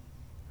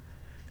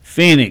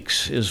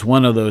 Phoenix is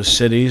one of those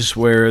cities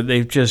where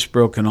they've just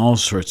broken all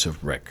sorts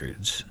of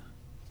records.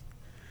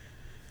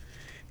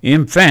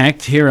 In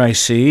fact, here I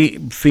see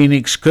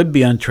Phoenix could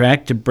be on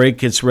track to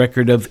break its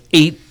record of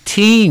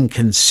 18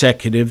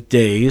 consecutive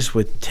days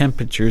with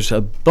temperatures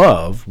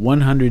above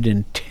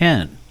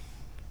 110,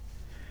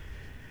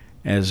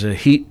 as a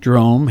heat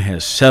dome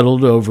has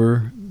settled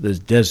over the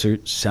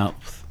desert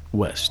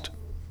southwest.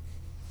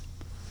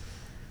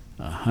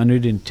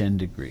 110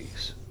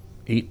 degrees,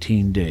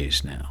 18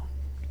 days now.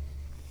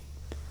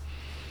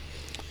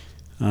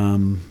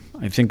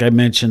 I think I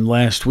mentioned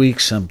last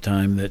week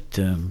sometime that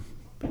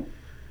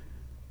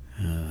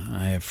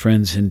I have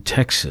friends in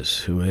Texas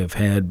who have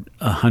had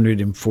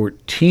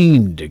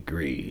 114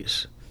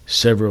 degrees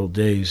several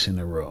days in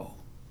a row.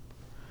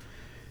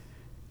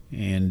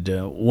 And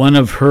one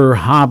of her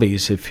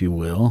hobbies, if you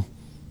will,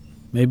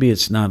 maybe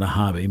it's not a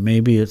hobby,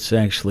 maybe it's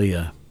actually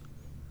a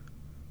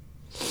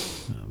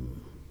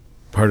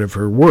part of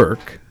her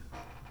work,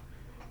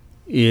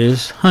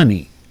 is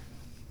honey.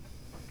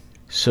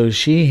 So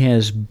she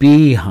has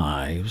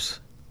beehives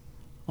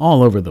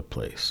all over the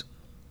place.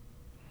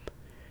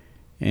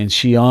 And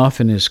she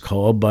often is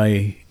called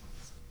by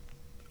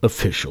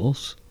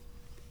officials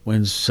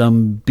when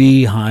some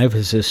beehive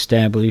has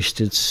established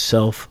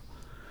itself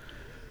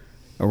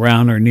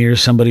around or near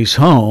somebody's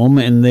home,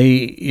 and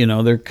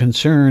they're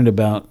concerned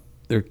about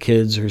their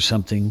kids or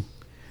something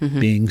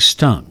being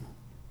stung.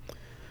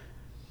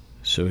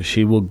 So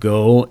she will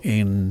go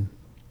and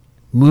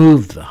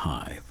move the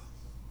hive.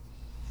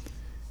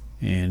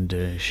 And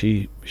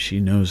she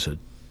knows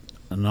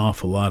an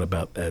awful lot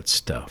about that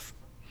stuff.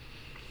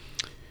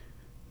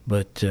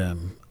 But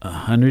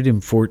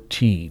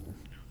 114,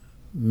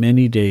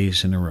 many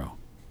days in a row.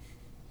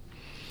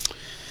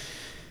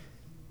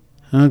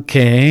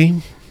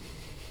 Okay.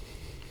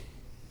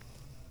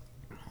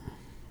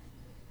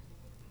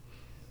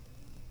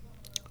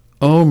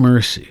 Oh,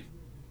 mercy.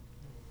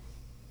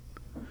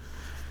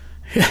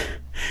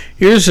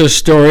 Here's a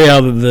story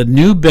out of the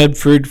New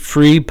Bedford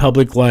Free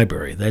Public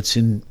Library. That's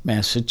in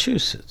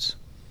Massachusetts.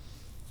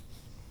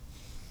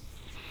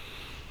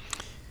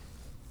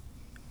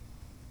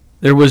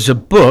 There was a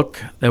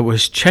book that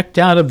was checked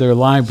out of their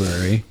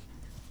library,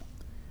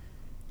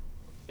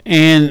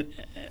 and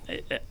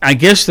I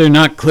guess they're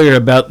not clear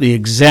about the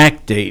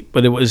exact date,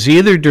 but it was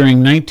either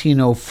during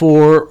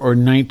 1904 or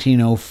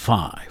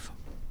 1905.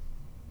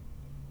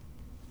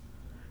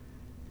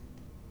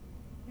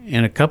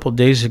 And a couple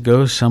days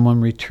ago,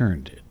 someone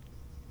returned it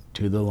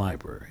to the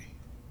library.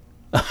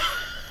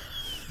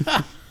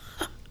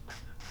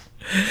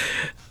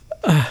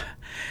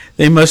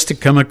 They must have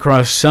come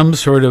across some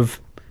sort of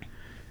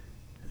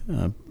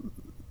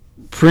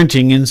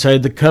printing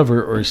inside the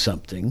cover or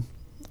something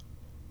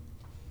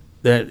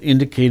that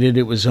indicated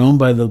it was owned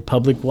by the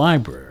public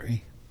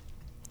library.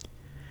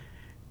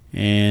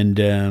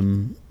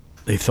 And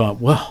they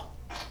thought, well,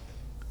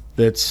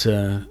 let's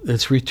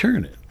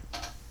return it.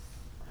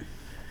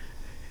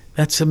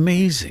 That's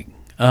amazing.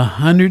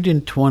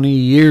 120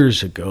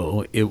 years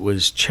ago, it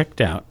was checked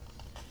out,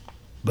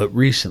 but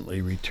recently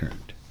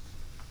returned.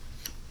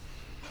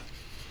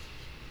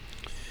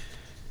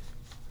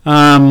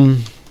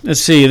 Let's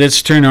see.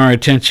 Let's turn our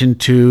attention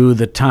to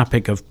the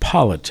topic of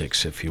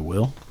politics, if you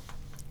will.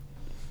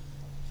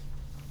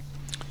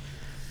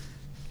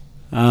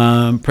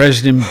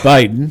 President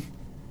Biden,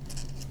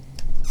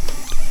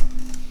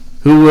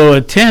 who will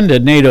attend a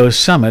NATO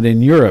summit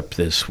in Europe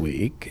this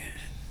week,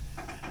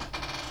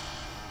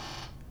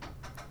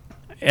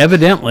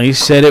 evidently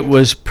said it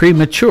was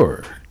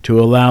premature to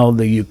allow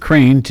the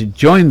Ukraine to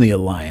join the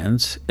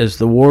alliance as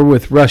the war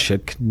with Russia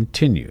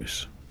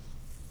continues.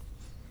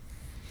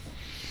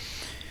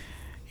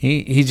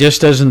 He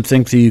just doesn't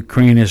think the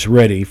Ukraine is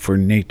ready for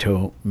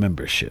NATO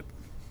membership.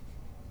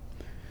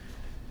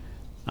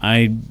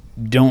 I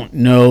don't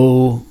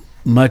know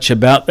much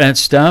about that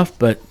stuff,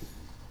 but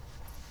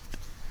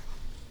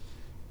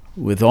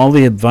with all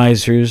the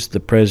advisors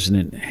the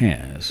president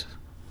has,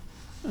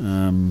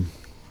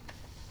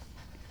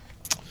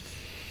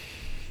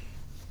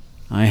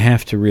 I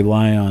have to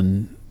rely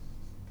on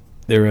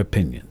their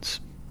opinions.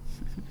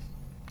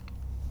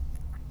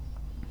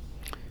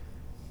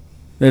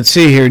 Let's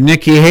see here.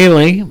 Nikki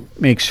Haley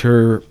makes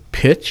her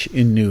pitch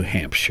in New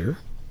Hampshire.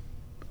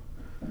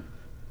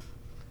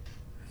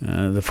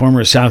 The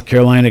former South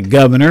Carolina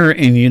governor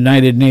and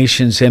United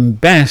Nations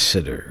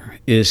ambassador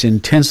is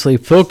intensely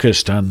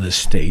focused on this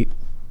state.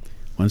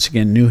 Once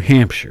again, New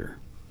Hampshire.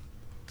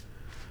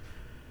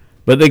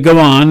 But they go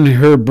on,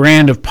 her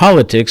brand of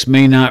politics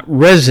may not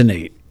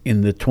resonate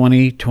in the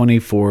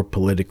 2024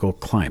 political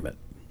climate.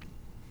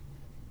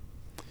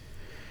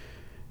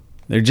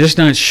 They're just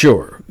not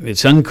sure.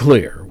 It's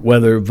unclear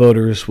whether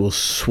voters will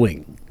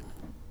swing.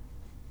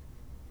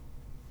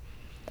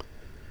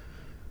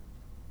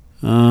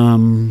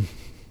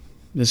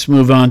 Let's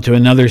move on to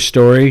another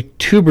story.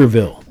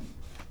 Tuberville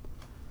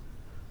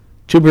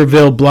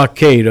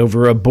blockade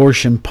over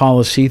abortion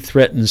policy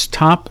threatens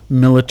top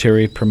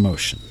military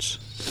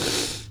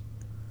promotions.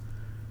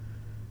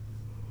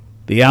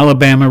 The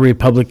Alabama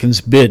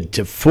Republicans' bid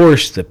to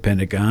force the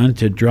Pentagon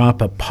to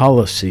drop a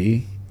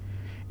policy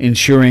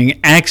ensuring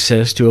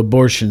access to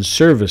abortion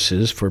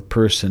services for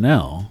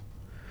personnel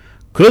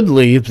could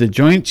leave the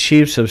Joint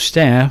Chiefs of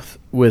Staff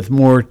with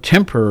more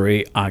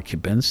temporary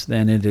occupants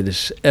than it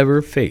has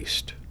ever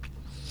faced.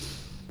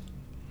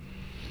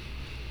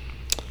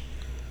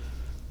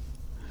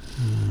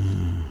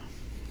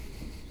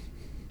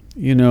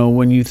 You know,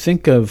 when you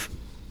think of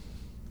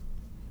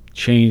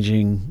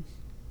changing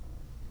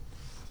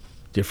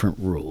different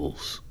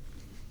rules,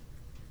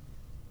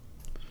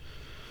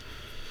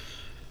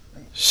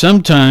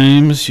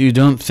 sometimes you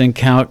don't think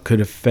how it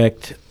could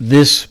affect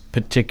this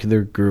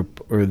particular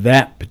group or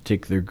that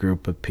particular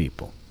group of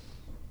people.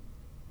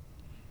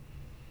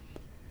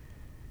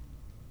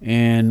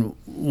 And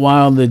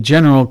while the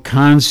general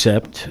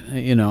concept,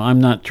 I'm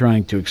not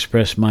trying to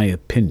express my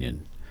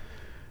opinion,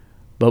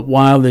 but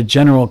while the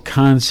general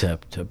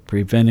concept of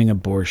preventing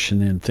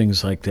abortion and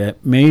things like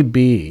that may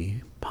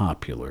be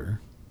popular,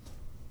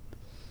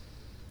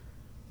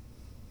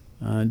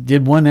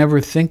 did one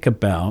ever think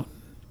about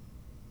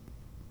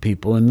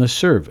people in the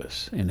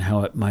service and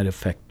how it might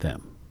affect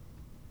them?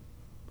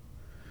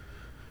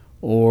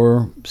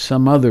 Or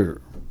some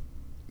other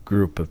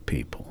group of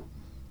people?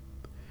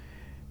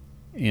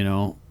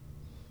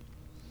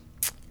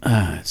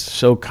 It's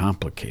so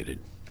complicated.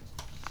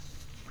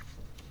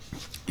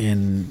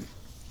 And,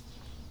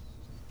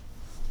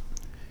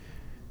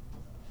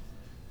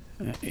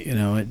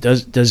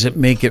 does it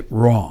make it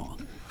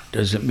wrong?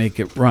 Does it make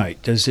it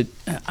right? Does it,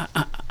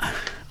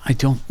 I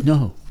don't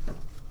know.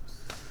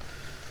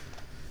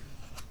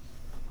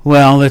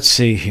 Well, let's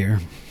see here.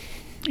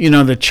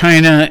 The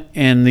China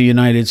and the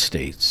United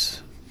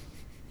States,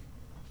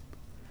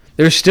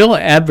 they're still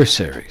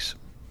adversaries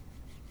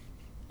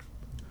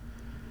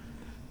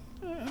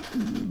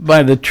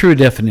by the true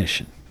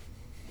definition.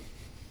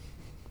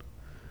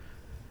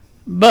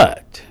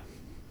 But,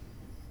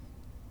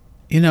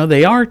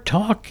 they are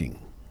talking.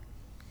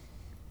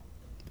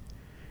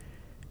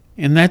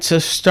 And that's a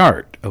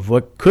start of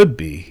what could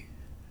be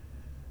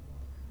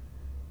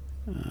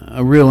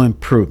a real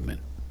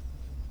improvement.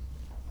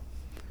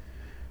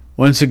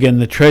 Once again,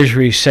 the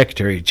Treasury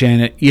Secretary,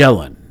 Janet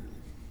Yellen,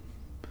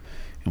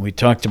 and we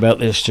talked about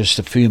this just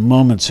a few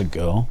moments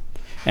ago,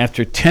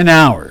 after 10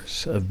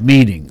 hours of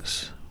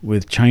meetings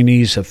with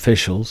Chinese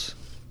officials,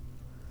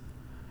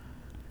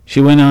 she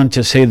went on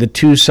to say the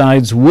two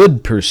sides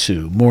would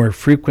pursue more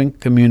frequent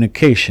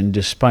communication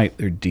despite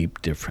their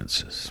deep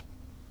differences.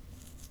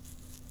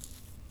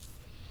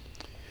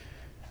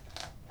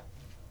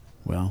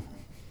 Well,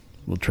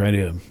 we'll try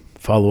to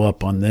follow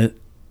up on that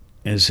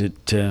as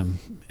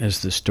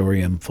the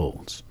story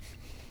unfolds.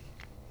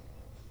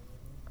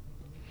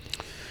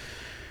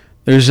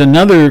 There's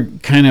another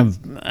kind of,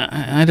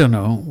 I don't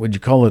know, would you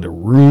call it a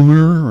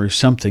rumor or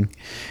something?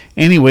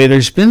 Anyway,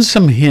 there's been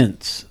some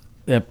hints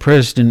that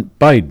President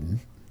Biden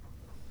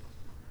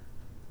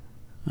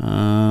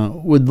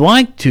would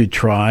like to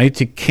try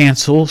to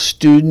cancel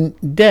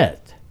student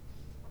debt.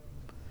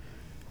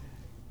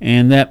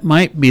 And that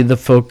might be the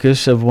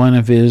focus of one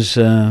of his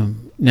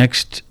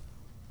next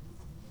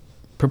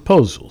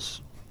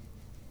proposals.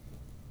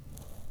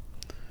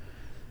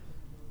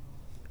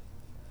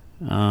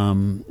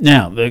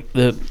 Now,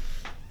 the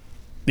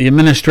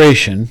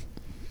administration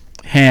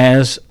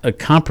has a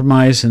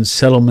compromise and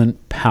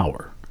settlement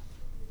power.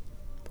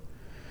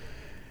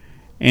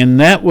 And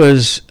that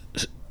was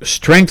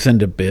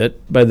strengthened a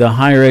bit by the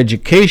Higher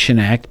Education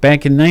Act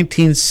back in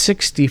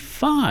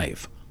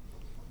 1965.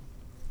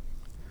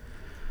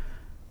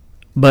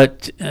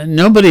 But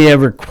nobody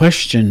ever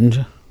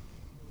questioned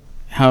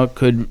how it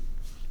could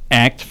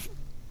act.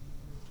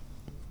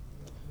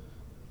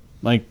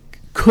 Like,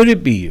 could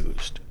it be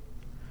used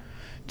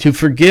to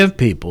forgive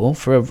people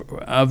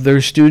of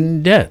their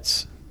student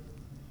debts?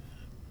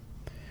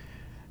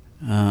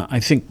 I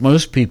think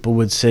most people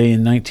would say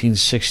in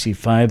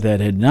 1965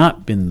 that had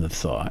not been the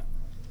thought.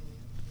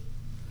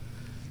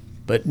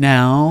 But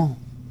now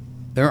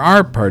there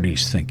are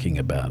parties thinking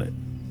about it.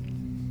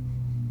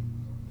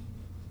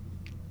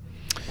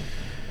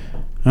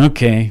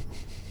 Okay.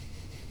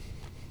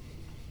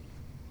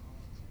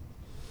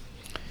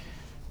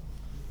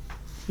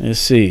 Let's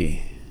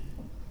see.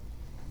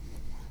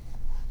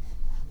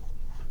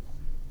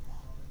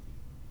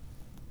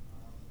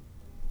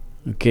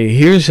 Okay,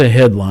 here's a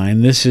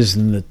headline. This is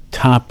in the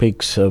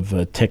topics of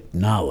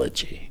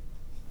technology.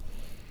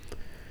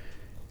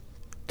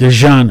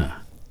 Dejuna.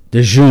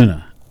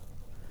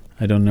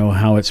 I don't know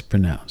how it's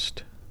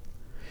pronounced.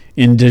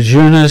 In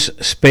Dejuna's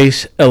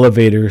space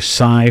elevator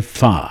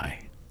sci-fi,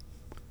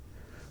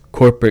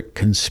 corporate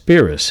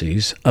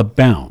conspiracies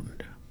abound.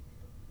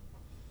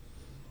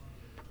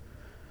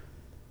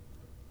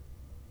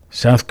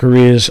 South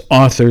Korea's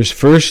author's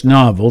first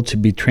novel to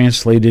be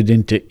translated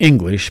into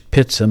English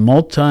pits a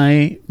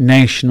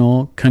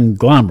multinational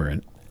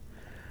conglomerate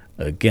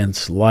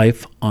against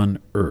life on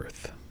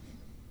Earth.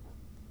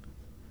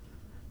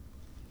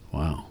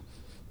 Wow.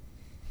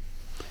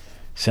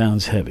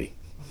 Sounds heavy.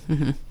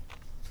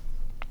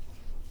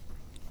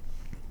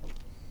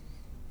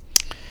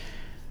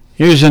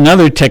 Here's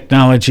another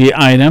technology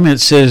item. It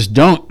says,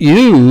 don't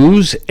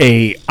use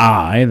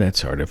AI,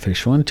 that's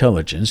artificial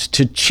intelligence,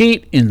 to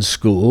cheat in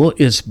school.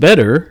 It's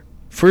better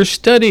for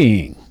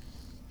studying.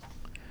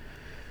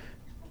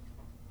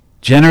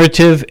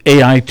 Generative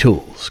AI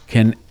tools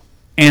can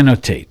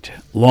annotate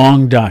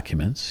long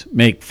documents,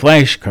 make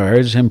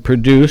flashcards, and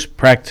produce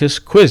practice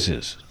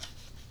quizzes.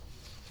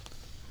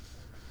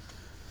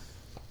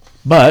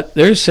 But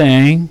they're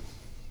saying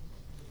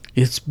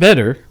it's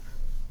better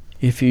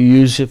if you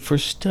use it for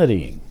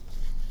studying.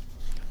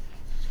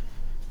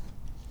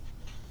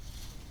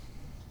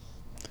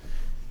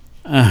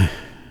 I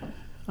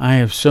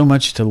have so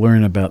much to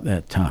learn about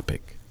that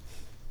topic.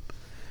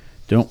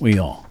 Don't we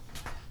all?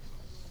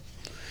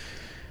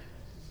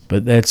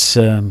 But that's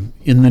in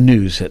the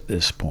news at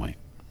this point.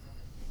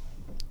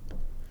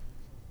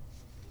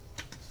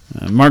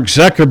 Mark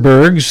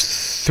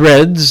Zuckerberg's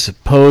Threads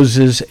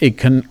poses a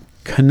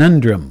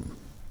conundrum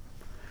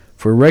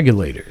for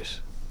regulators.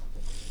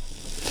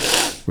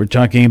 We're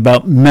talking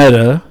about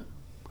Meta.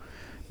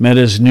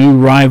 Meta's new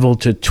rival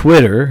to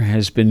Twitter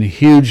has been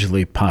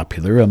hugely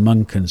popular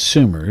among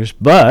consumers,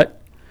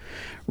 but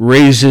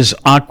raises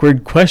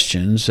awkward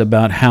questions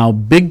about how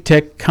big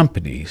tech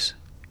companies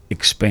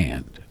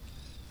expand.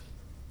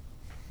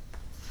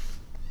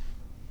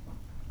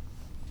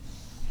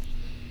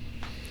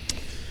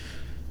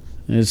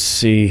 Let's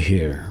see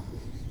here.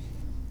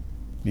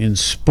 In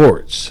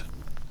sports,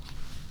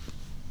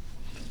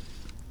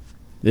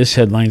 this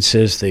headline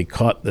says they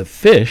caught the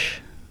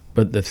fish,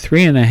 but the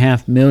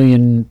 $3.5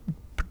 million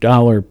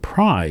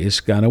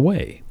prize got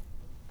away.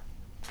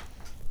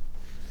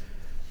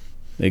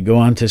 They go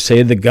on to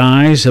say the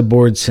guys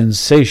aboard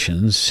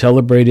Sensations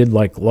celebrated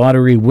like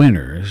lottery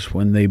winners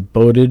when they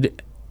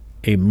boated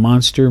a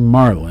monster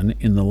marlin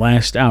in the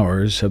last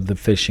hours of the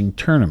fishing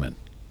tournament.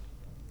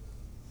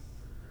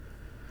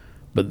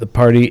 But the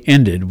party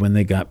ended when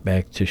they got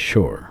back to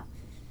shore.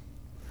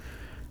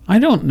 I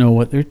don't know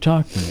what they're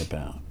talking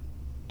about.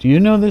 Do you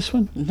know this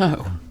one?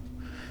 No.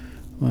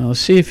 Well,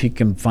 see if you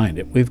can find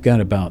it. We've got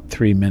about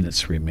 3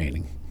 minutes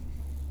remaining.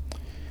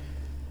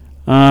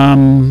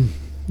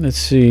 Let's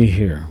see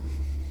here.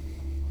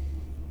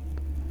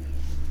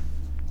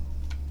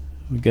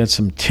 We got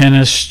some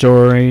tennis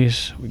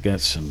stories. We got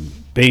some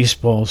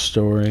baseball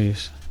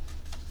stories.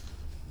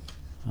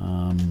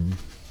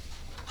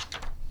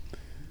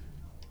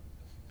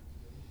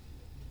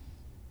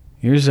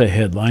 Here's a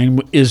headline.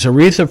 Is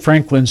Aretha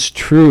Franklin's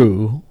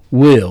true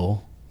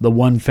will the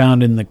one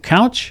found in the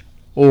couch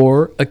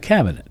or a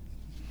cabinet?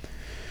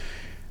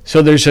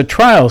 So there's a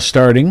trial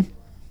starting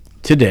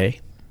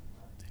today,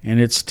 and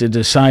it's to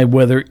decide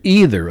whether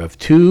either of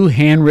two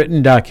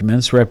handwritten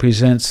documents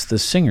represents the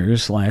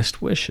singer's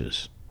last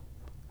wishes.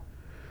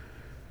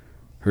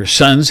 Her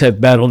sons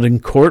have battled in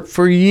court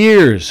for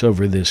years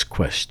over this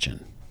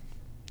question,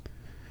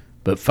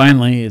 but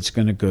finally it's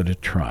going to go to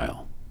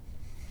trial.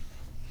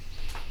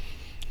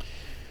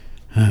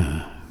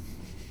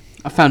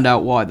 I found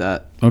out why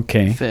that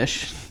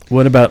fish.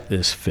 What about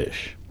this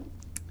fish?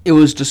 It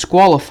was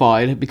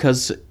disqualified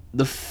because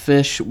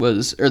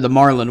the the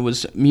marlin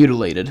was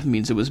mutilated. It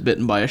means it was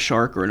bitten by a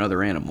shark or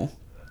another animal.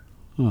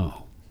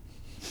 Oh.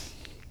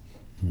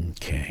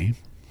 Okay.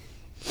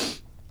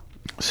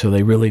 So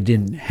they really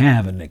didn't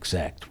have an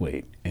exact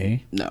weight, eh?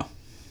 No.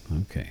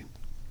 Okay.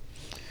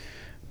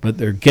 But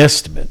their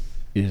guesstimate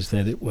is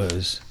that it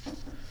was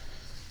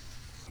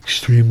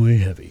extremely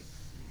heavy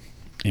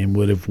and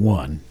would have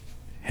won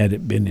had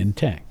it been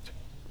intact.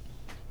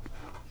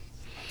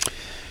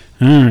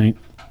 All right.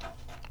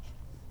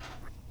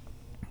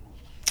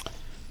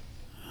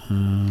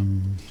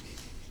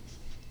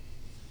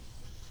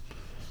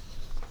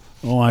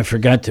 I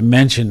forgot to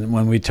mention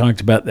when we talked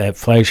about that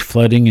flash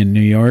flooding in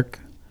New York,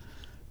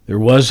 there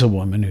was a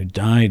woman who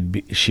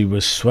died. She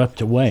was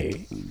swept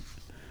away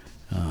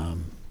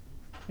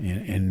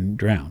and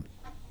drowned.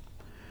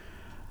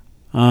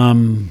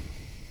 Yeah.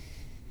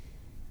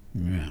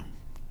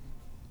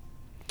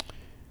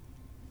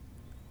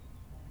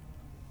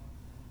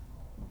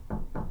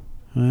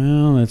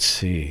 Well, let's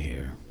see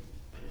here.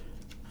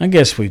 I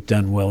guess we've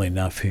done well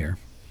enough here.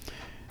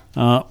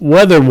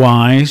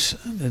 Weather-wise,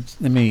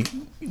 let me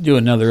do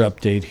another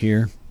update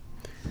here.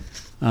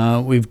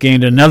 We've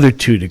gained another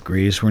 2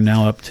 degrees. We're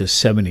now up to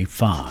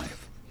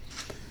 75.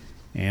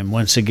 And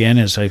once again,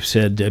 as I've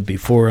said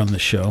before on the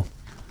show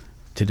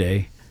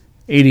today,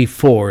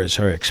 84 is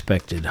our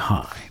expected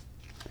high.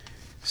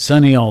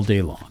 Sunny all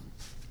day long.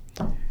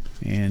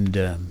 And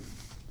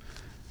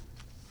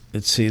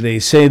let's see, they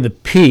say the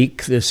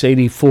peak, this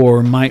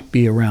 84, might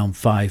be around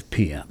 5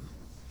 p.m.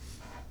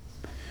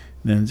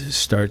 Then it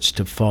starts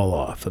to fall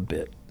off a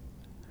bit.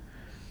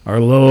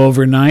 Our low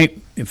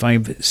overnight, if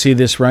I see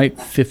this right,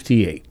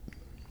 58.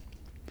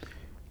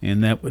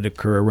 And that would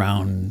occur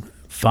around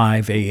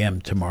 5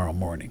 a.m. tomorrow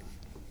morning.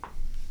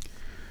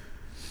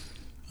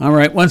 All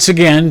right, once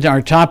again,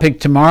 our topic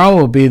tomorrow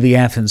will be the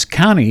Athens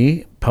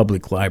County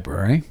Public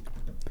Library.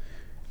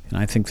 And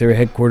I think their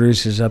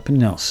headquarters is up in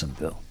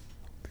Nelsonville.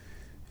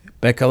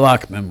 Becca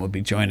Lockman will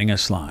be joining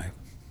us live.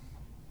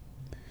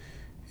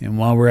 And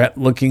while we're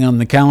looking on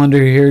the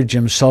calendar here,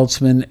 Jim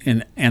Saltzman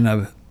and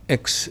Anna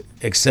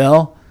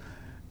Excel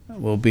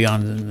will be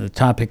on the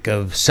topic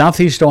of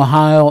Southeast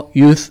Ohio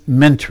Youth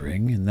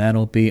Mentoring, and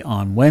that'll be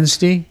on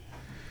Wednesday.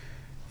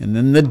 And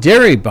then the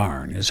Dairy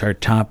Barn is our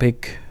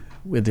topic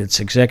with its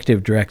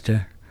executive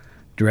director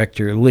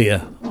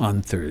Leah,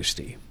 on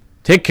Thursday.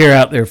 Take care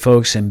out there,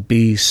 folks, and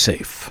be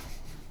safe.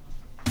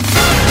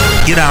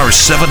 In our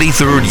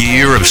 73rd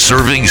year of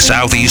serving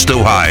Southeast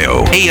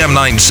Ohio, AM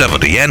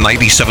 970 and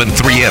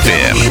 97.3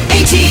 FM.